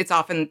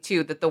often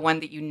too that the one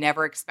that you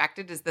never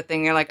expected is the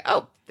thing you're like,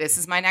 oh, this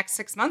is my next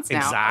 6 months now.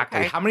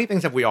 Exactly. Okay. How many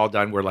things have we all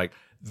done where like,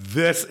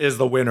 this is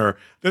the winner.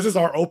 This is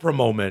our Oprah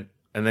moment.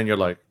 And then you're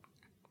like,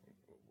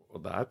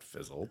 well, that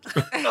fizzled.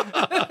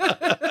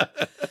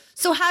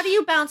 So how do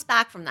you bounce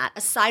back from that,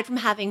 aside from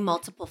having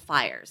multiple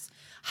fires?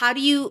 How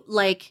do you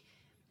like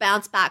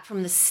bounce back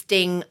from the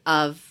sting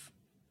of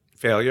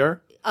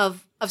failure?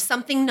 Of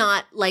something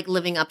not like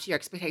living up to your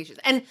expectations?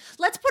 And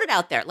let's put it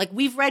out there. Like,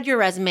 we've read your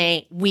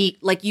resume. We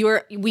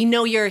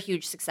know you're a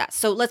huge success.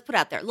 So let's put it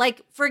out there.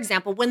 Like, for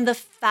example, when the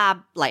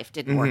Fab Life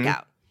didn't work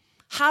out,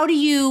 how do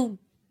you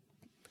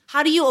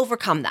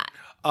overcome that?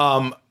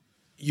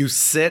 You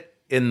sit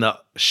in the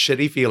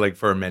shitty feeling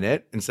for a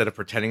minute instead of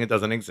pretending it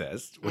doesn't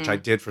exist, which I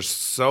did for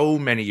so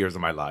many years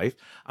of my life.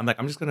 I'm like,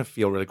 I'm just going to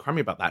feel really crummy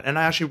about that. And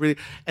I actually really,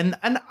 and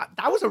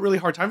that was a really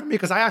hard time for me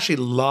because I actually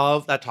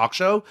love that talk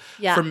show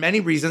for many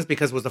reasons,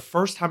 because it was the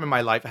first time in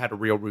my life I had a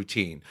real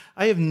routine.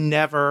 I have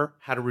never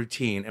had a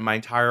routine in my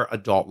entire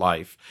adult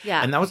life.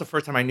 Yeah. And that was the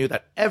first time I knew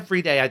that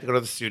every day I had to go to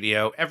the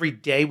studio. Every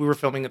day we were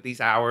filming at these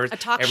hours. A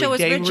talk show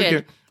is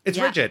rigid. It's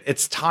rigid.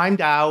 It's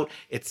timed out.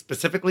 It's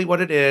specifically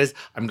what it is.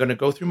 I'm going to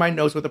go through my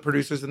notes with the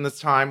producers in this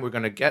time. We're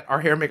going to get our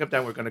hair and makeup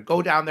done. We're going to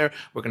go down there.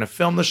 We're going to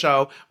film the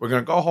show. We're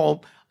going to go home.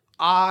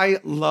 I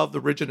love the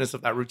rigidness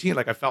of that routine.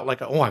 Like, I felt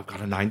like, oh, I've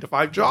got a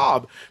 9-to-5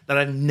 job that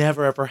I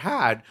never, ever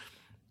had.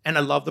 And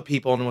I love the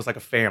people, and it was like a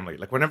family.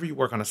 Like, whenever you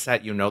work on a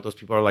set, you know those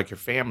people are like your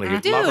family.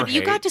 Dude,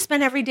 you got to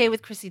spend every day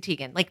with Chrissy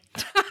Teigen. Like,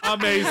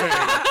 amazing.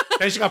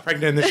 Then she got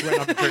pregnant and then she went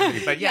on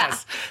maternity. But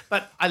yes,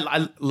 but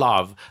I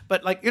love.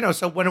 But like,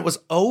 so when it was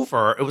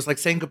over, it was like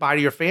saying goodbye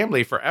to your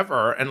family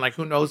forever. And like,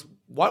 who knows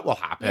what will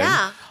happen.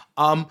 Yeah.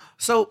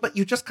 But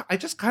I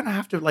just kind of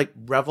have to like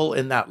revel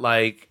in that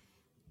like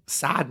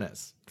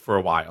sadness for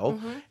a while.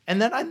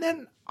 And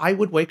then I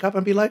would wake up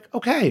and be like,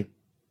 okay,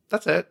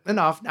 that's it.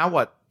 Enough. Now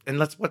what? And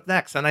what's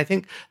next? And I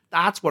think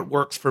that's what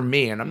works for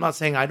me. And I'm not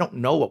saying I don't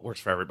know what works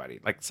for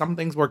everybody. Like, some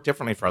things work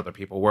differently for other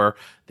people where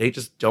they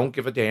just don't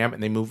give a damn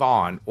and they move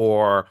on,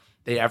 or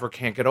they ever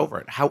can't get over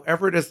it.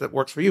 However it is that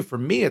works for you. For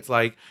me, it's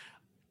like,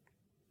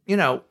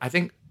 I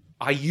think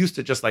I used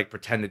to just like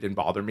pretend it didn't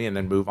bother me and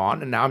then move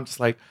on. And now I'm just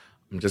like,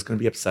 I'm just going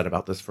to be upset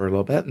about this for a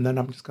little bit. And then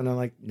I'm just going to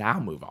like now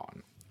move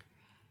on.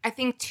 I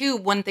think too,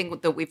 one thing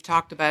that we've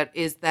talked about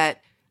is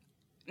that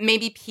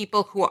maybe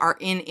people who are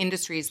in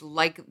industries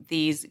like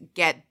these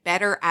get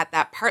better at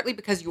that, partly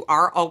because you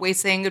are always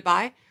saying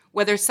goodbye.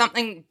 Whether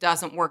something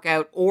doesn't work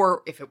out,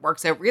 or if it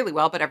works out really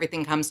well, but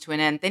everything comes to an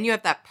end, then you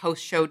have that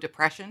post-show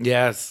depression.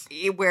 Yes.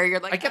 Where you're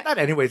like... I get that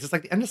anyways. It's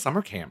like the end of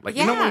summer camp. Like,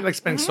 when you're like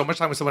spending so much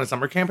time with someone in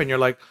summer camp and you're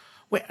like,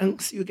 wait, I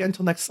don't see you again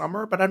until next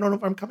summer, but I don't know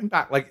if I'm coming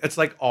back. Like, it's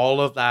like all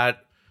of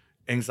that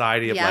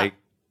anxiety of like,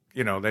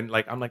 then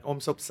like, I'm like, oh,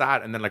 I'm so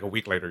sad. And then like a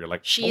week later, you're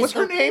like, what's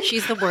her name?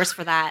 She's the worst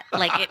for that.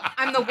 Like,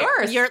 I'm the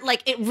worst. You're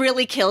like, it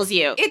really kills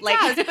you. It like,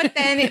 does, but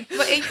then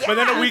But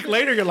then a week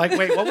later, you're like,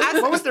 wait,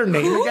 what was their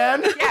name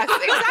again? Yes,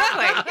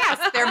 exactly.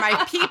 Yes, they're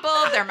my people,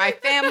 they're my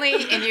family,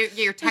 and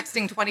you're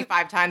texting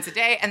 25 times a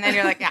day, and then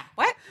you're like, yeah,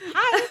 what?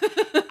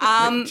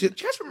 Hi. Do you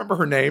guys remember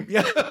her name?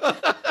 Yeah.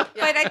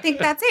 But I think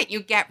that's it.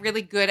 You get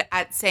really good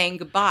at saying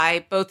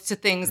goodbye, both to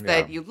things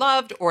that you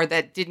loved or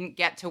that didn't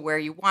get to where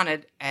you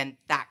wanted, and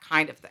that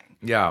kind of thing.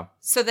 Yeah.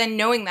 So then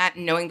knowing that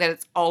and knowing that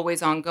it's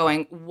always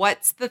ongoing,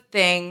 what's the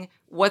thing,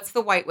 what's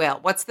the white whale?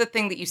 What's the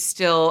thing that you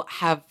still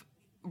have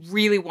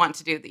really want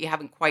to do that you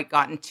haven't quite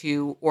gotten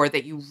to, or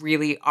that you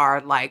really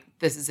are like,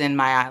 this is in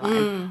my eye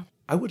line?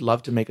 I would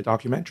love to make a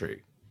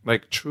documentary.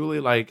 Like, truly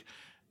like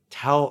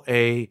tell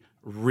a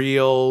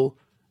real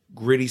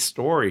gritty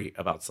story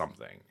about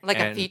something. Like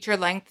a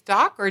feature-length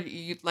doc, or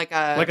you like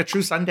a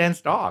true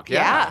Sundance doc.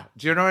 Yeah.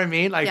 Do you know what I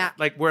mean?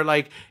 Like where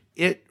like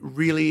it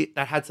really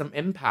that had some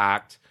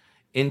impact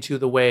into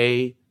the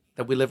way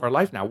that we live our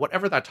life now,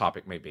 whatever that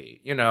topic may be,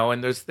 you know,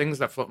 and there's things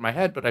that float in my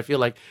head, but I feel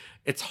like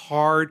it's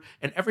hard.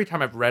 And every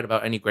time I've read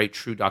about any great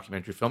true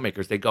documentary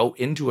filmmakers, they go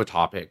into a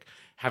topic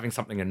having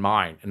something in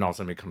mind and all of a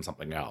sudden becomes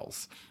something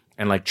else.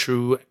 And like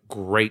true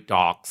great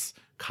docs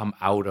come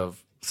out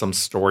of some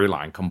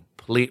storyline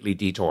completely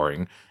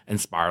detouring and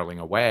spiraling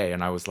away.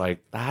 And I was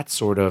like, that's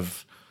sort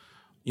of,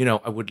 you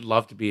know, I would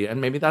love to be,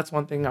 and maybe that's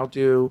one thing I'll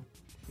do,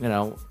 you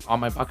know, on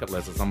my bucket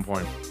list at some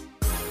point.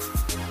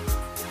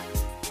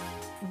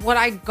 What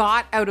I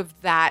got out of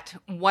that,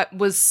 what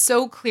was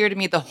so clear to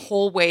me the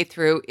whole way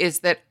through,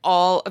 is that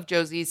all of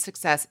Josie's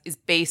success is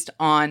based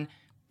on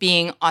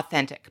being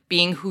authentic,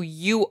 being who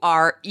you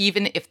are,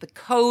 even if the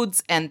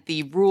codes and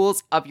the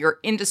rules of your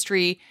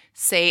industry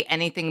say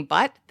anything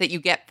but, that you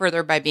get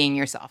further by being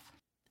yourself.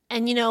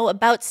 And, you know,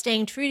 about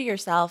staying true to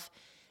yourself,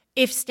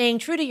 if staying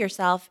true to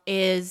yourself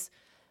is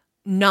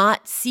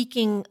not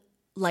seeking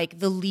like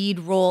the lead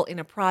role in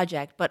a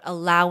project, but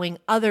allowing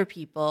other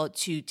people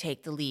to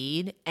take the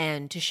lead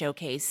and to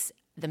showcase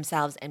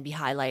themselves and be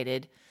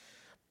highlighted,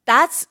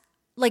 that's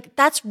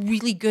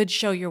really good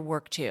show your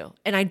work too.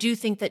 And I do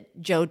think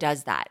that Joe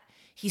does that.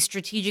 He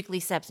strategically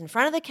steps in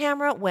front of the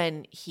camera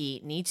when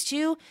he needs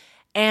to.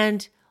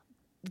 And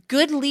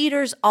good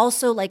leaders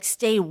also like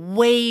stay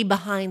way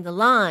behind the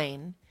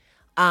line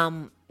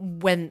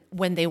when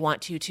they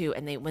want to too,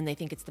 and when they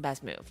think it's the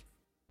best move.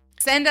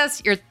 Send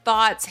us your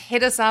thoughts.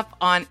 Hit us up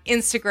on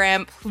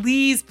Instagram.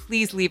 Please,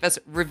 please leave us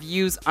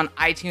reviews on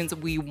iTunes.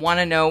 We want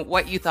to know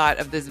what you thought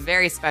of this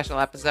very special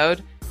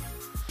episode.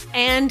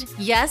 And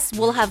yes,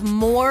 we'll have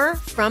more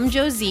from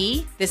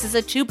Josie. This is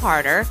a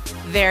two-parter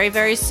very,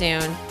 very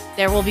soon.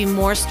 There will be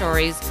more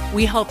stories.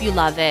 We hope you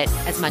love it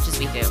as much as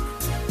we do.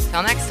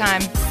 Till next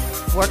time,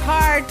 work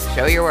hard.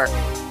 Show your work.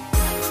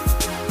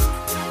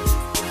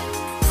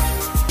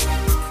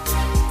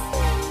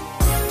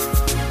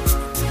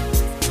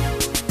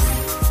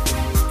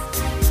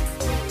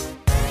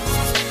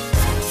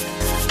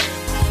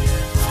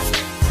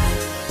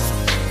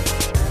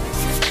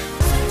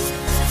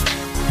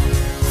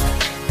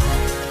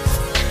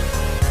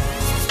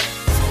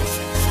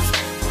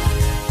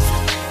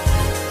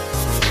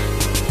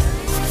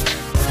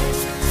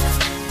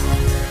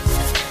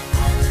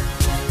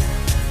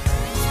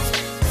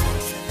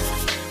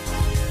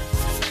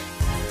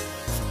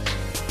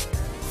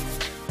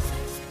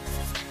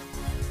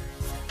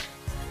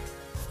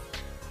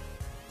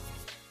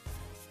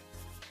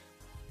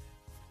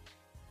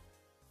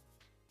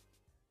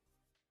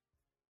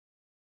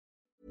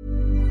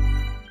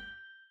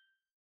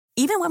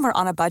 Even when we're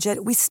on a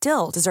budget, we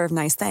still deserve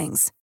nice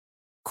things.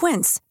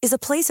 Quince is a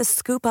place to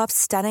scoop up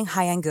stunning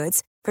high-end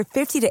goods for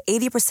 50 to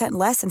 80%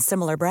 less than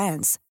similar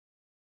brands.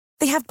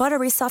 They have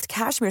buttery soft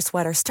cashmere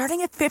sweaters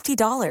starting at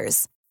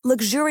 $50,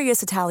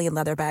 luxurious Italian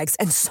leather bags,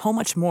 and so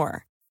much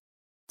more.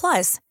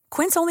 Plus,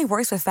 Quince only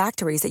works with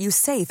factories that use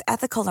safe,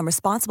 ethical, and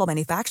responsible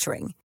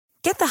manufacturing.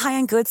 Get the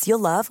high-end goods you'll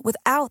love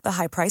without the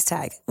high price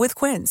tag with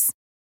Quince.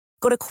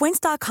 Go to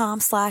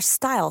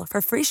quince.com/style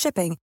for free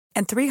shipping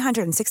and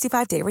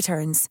 365-day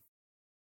returns.